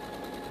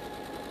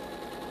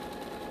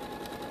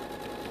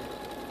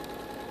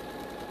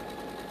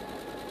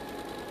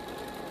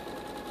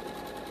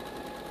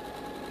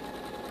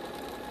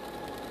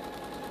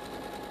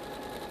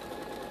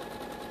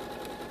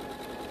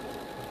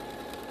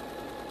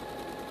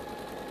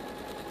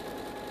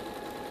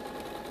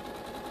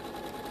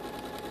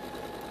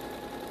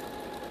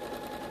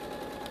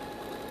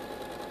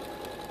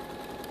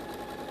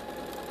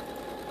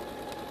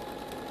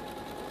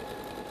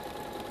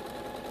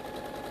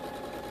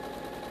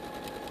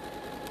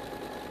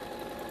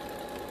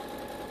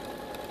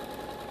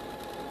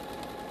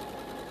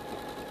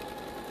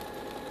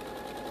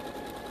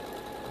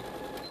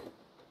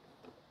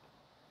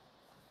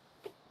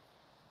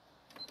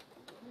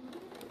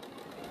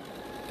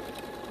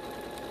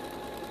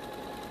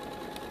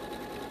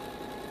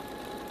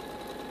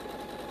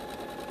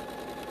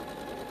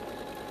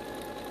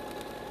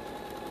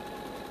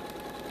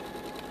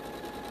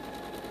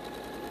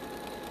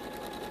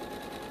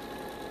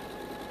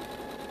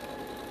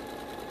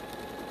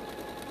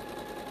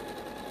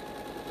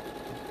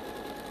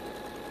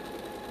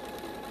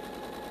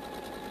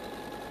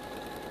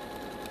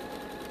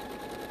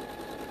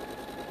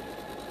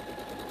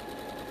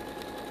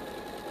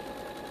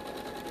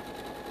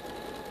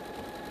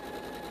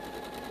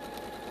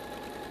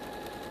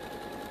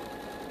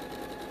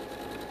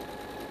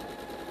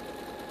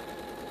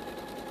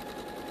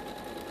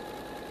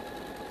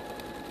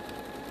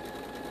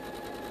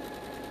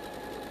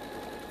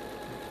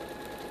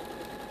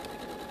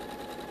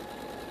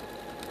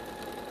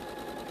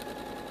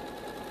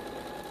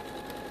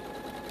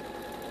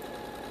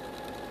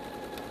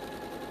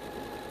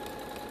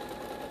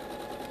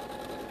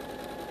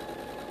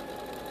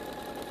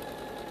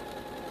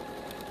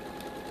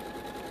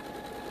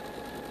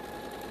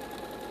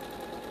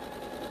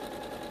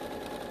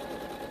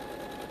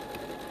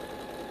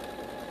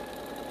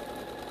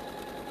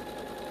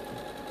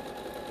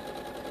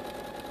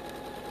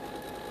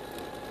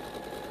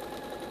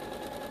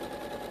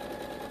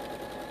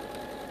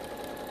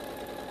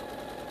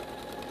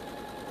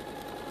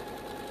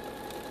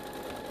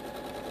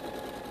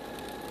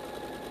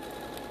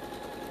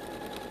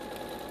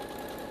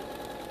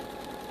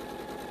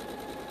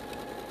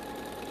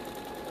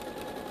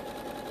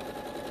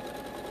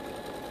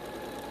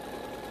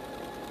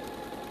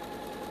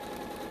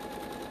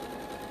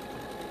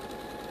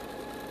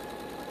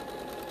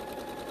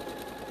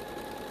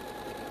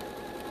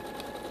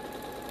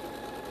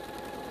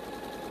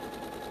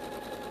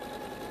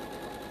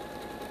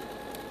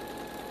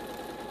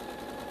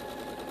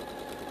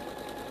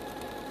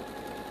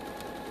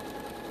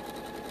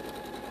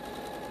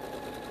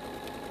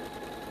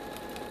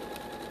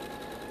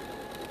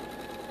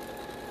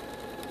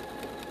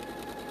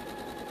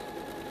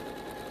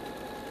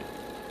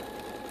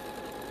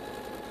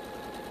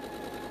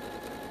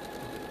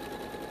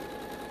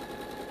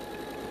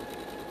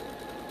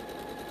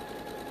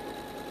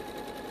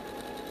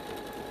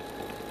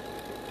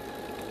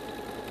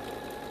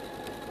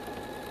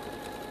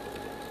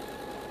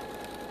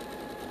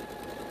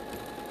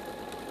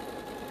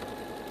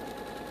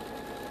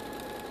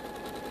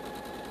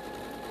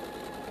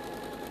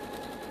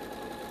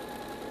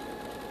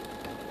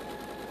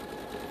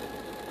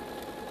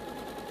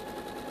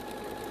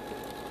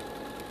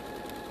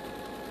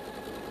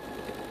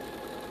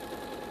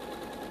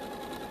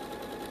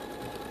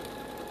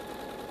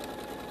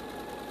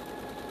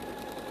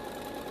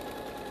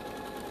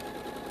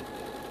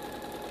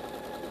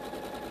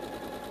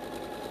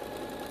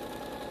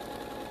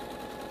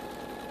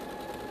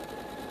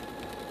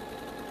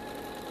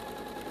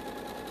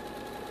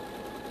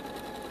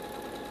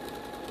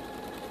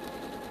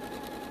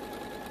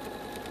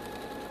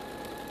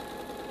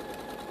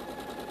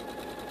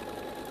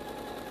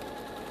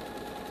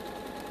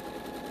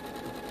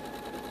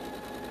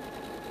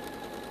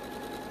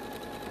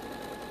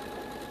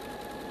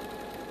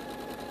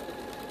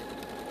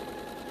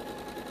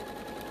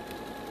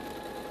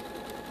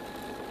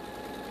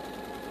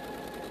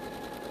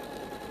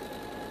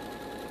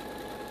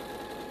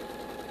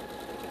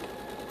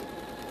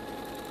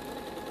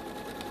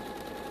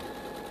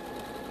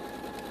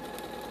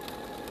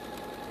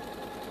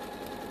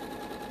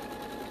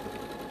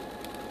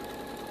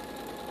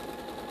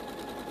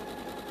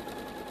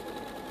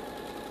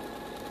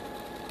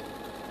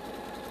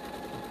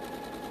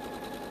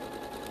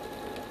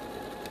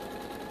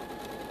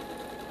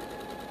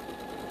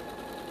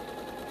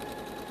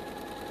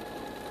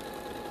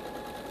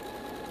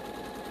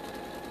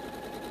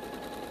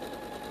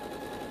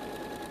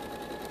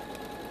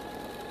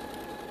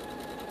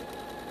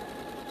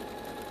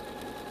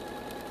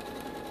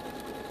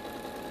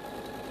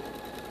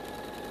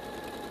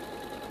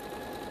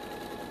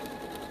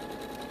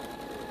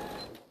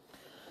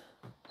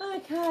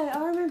 Okay,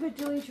 I remember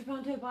doing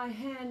Trapunto by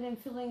hand and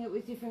filling it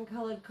with different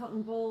coloured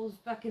cotton balls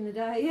back in the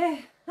day. Yeah.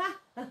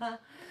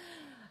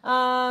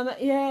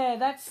 Yeah,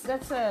 that's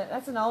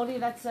an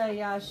oldie. That's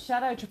a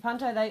shadow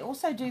Trapunto. They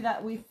also do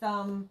that with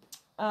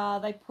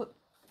they put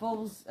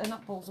balls,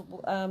 not balls of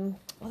what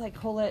do they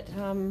call it?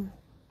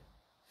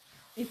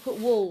 You put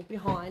wool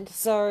behind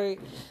so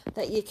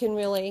that you can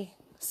really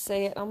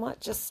see it. I might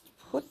just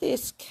put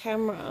this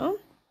camera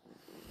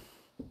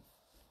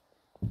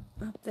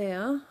up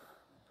there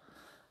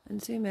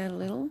and zoom out a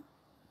little,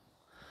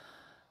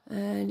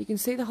 and you can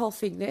see the whole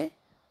thing there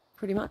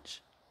pretty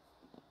much.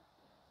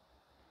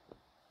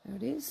 There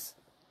it is.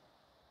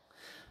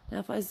 Now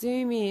if I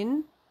zoom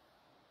in,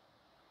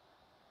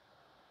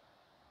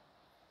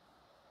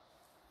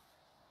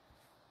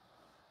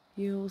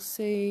 you'll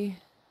see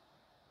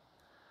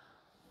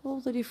all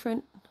the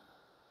different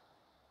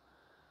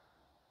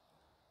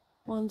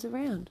ones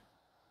around.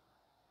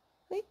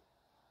 See?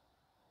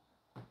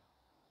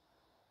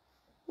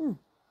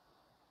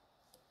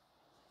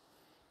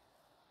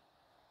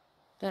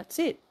 That's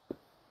it.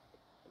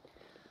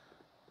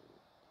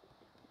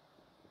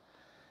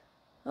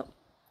 Oh,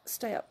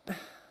 stay up.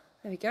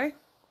 There we go.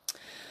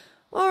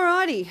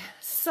 Alrighty,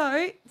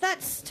 so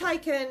that's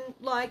taken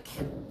like,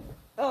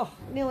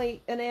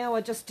 nearly an hour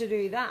just to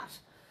do that.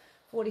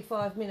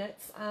 45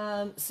 minutes.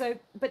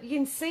 But you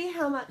can see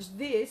how much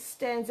this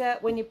stands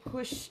out when you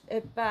push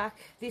it back,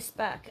 this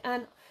back.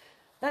 And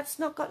that's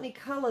not got any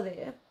colour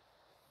there.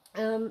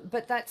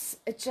 But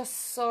it's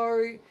just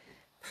so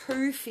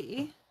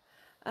poofy.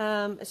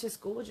 It's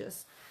just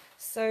gorgeous.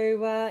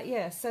 So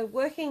yeah, so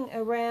working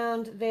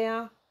around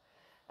there,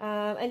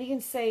 and you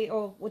can see,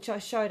 which I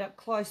showed up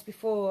close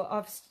before,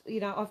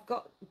 I've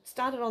got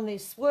started on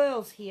these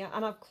swirls here,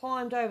 and I've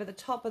climbed over the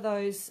top of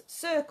those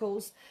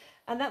circles,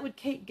 and that would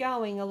keep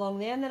going along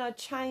there, and then I'd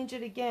change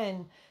it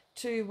again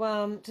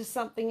to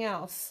something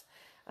else.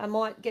 I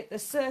might get the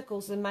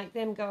circles and make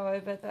them go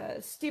over the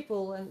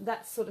stipple and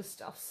that sort of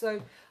stuff.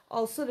 So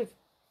I'll sort of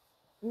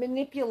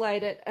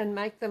manipulate it and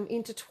make them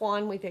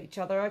intertwine with each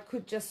other. I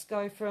could just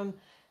go from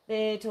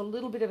there to a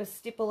little bit of a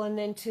stipple and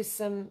then to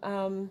some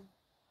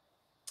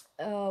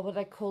what do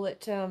they call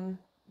it,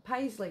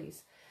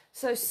 paisleys.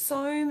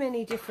 So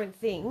many different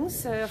things.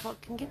 So if I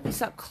can get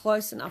this up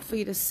close enough for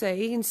you to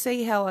see, you can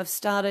see how I've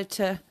started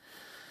to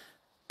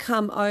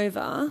come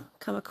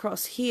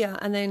across here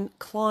and then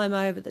climb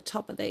over the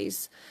top of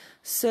these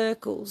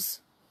circles.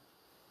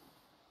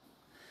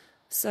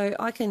 So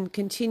I can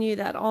continue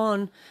that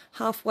on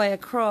halfway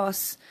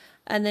across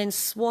and then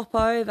swap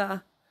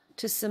over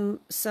to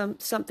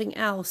something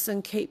else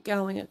and keep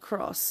going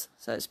across.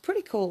 So it's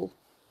pretty cool.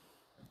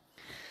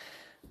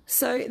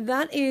 So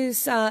that is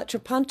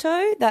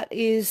Trapunto. That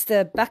is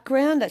the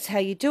background. That's how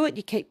you do it.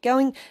 You keep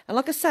going. And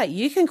like I say,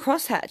 you can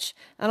crosshatch.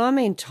 And I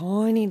mean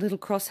tiny little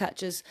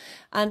crosshatches.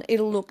 And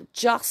it'll look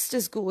just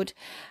as good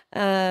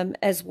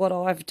as what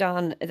I've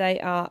done. They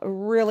are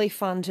really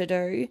fun to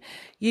do.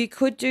 You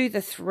could do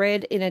the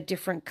thread in a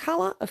different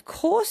colour. Of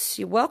course,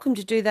 you're welcome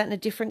to do that in a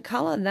different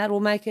colour. And that will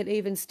make it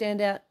even stand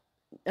out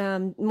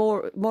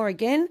more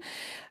again.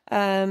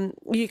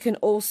 You can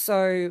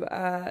also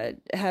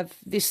have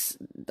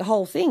the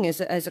whole thing as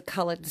a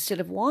colour instead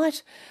of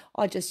white.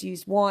 I just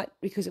used white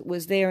because it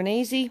was there and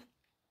easy,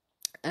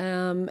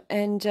 and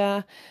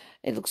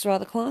it looks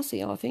rather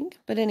classy, I think.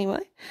 But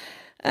anyway,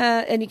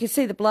 and you can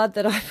see the blood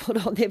that I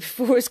put on there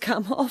before has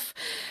come off.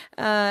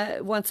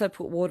 Once I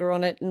put water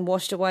on it and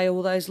washed away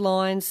all those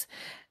lines,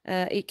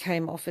 it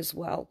came off as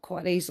well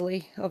quite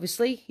easily.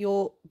 Obviously,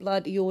 your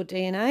blood, your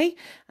DNA,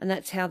 and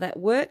that's how that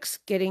works,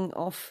 getting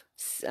off.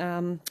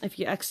 If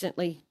you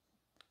accidentally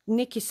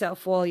nick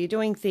yourself while you're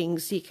doing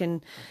things, you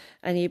can,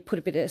 and you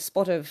put a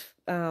spot of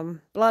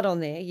blood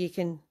on there, you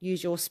can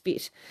use your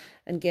spit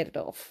and get it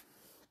off.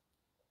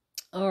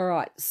 All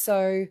right,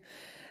 so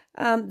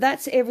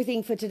that's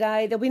everything for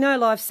today. There'll be no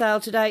live sale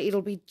today.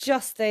 It'll be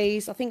just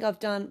these. I think I've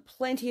done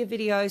plenty of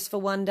videos for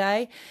one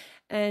day.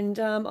 And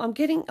I'm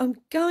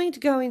going to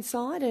go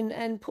inside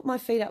and put my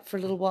feet up for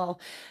a little while.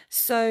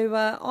 So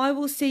I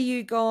will see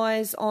you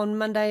guys on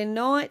Monday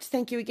night.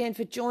 Thank you again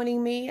for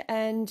joining me,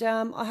 and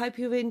I hope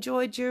you've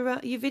enjoyed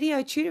your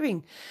video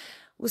tutoring.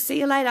 We'll see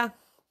you later.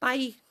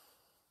 Bye.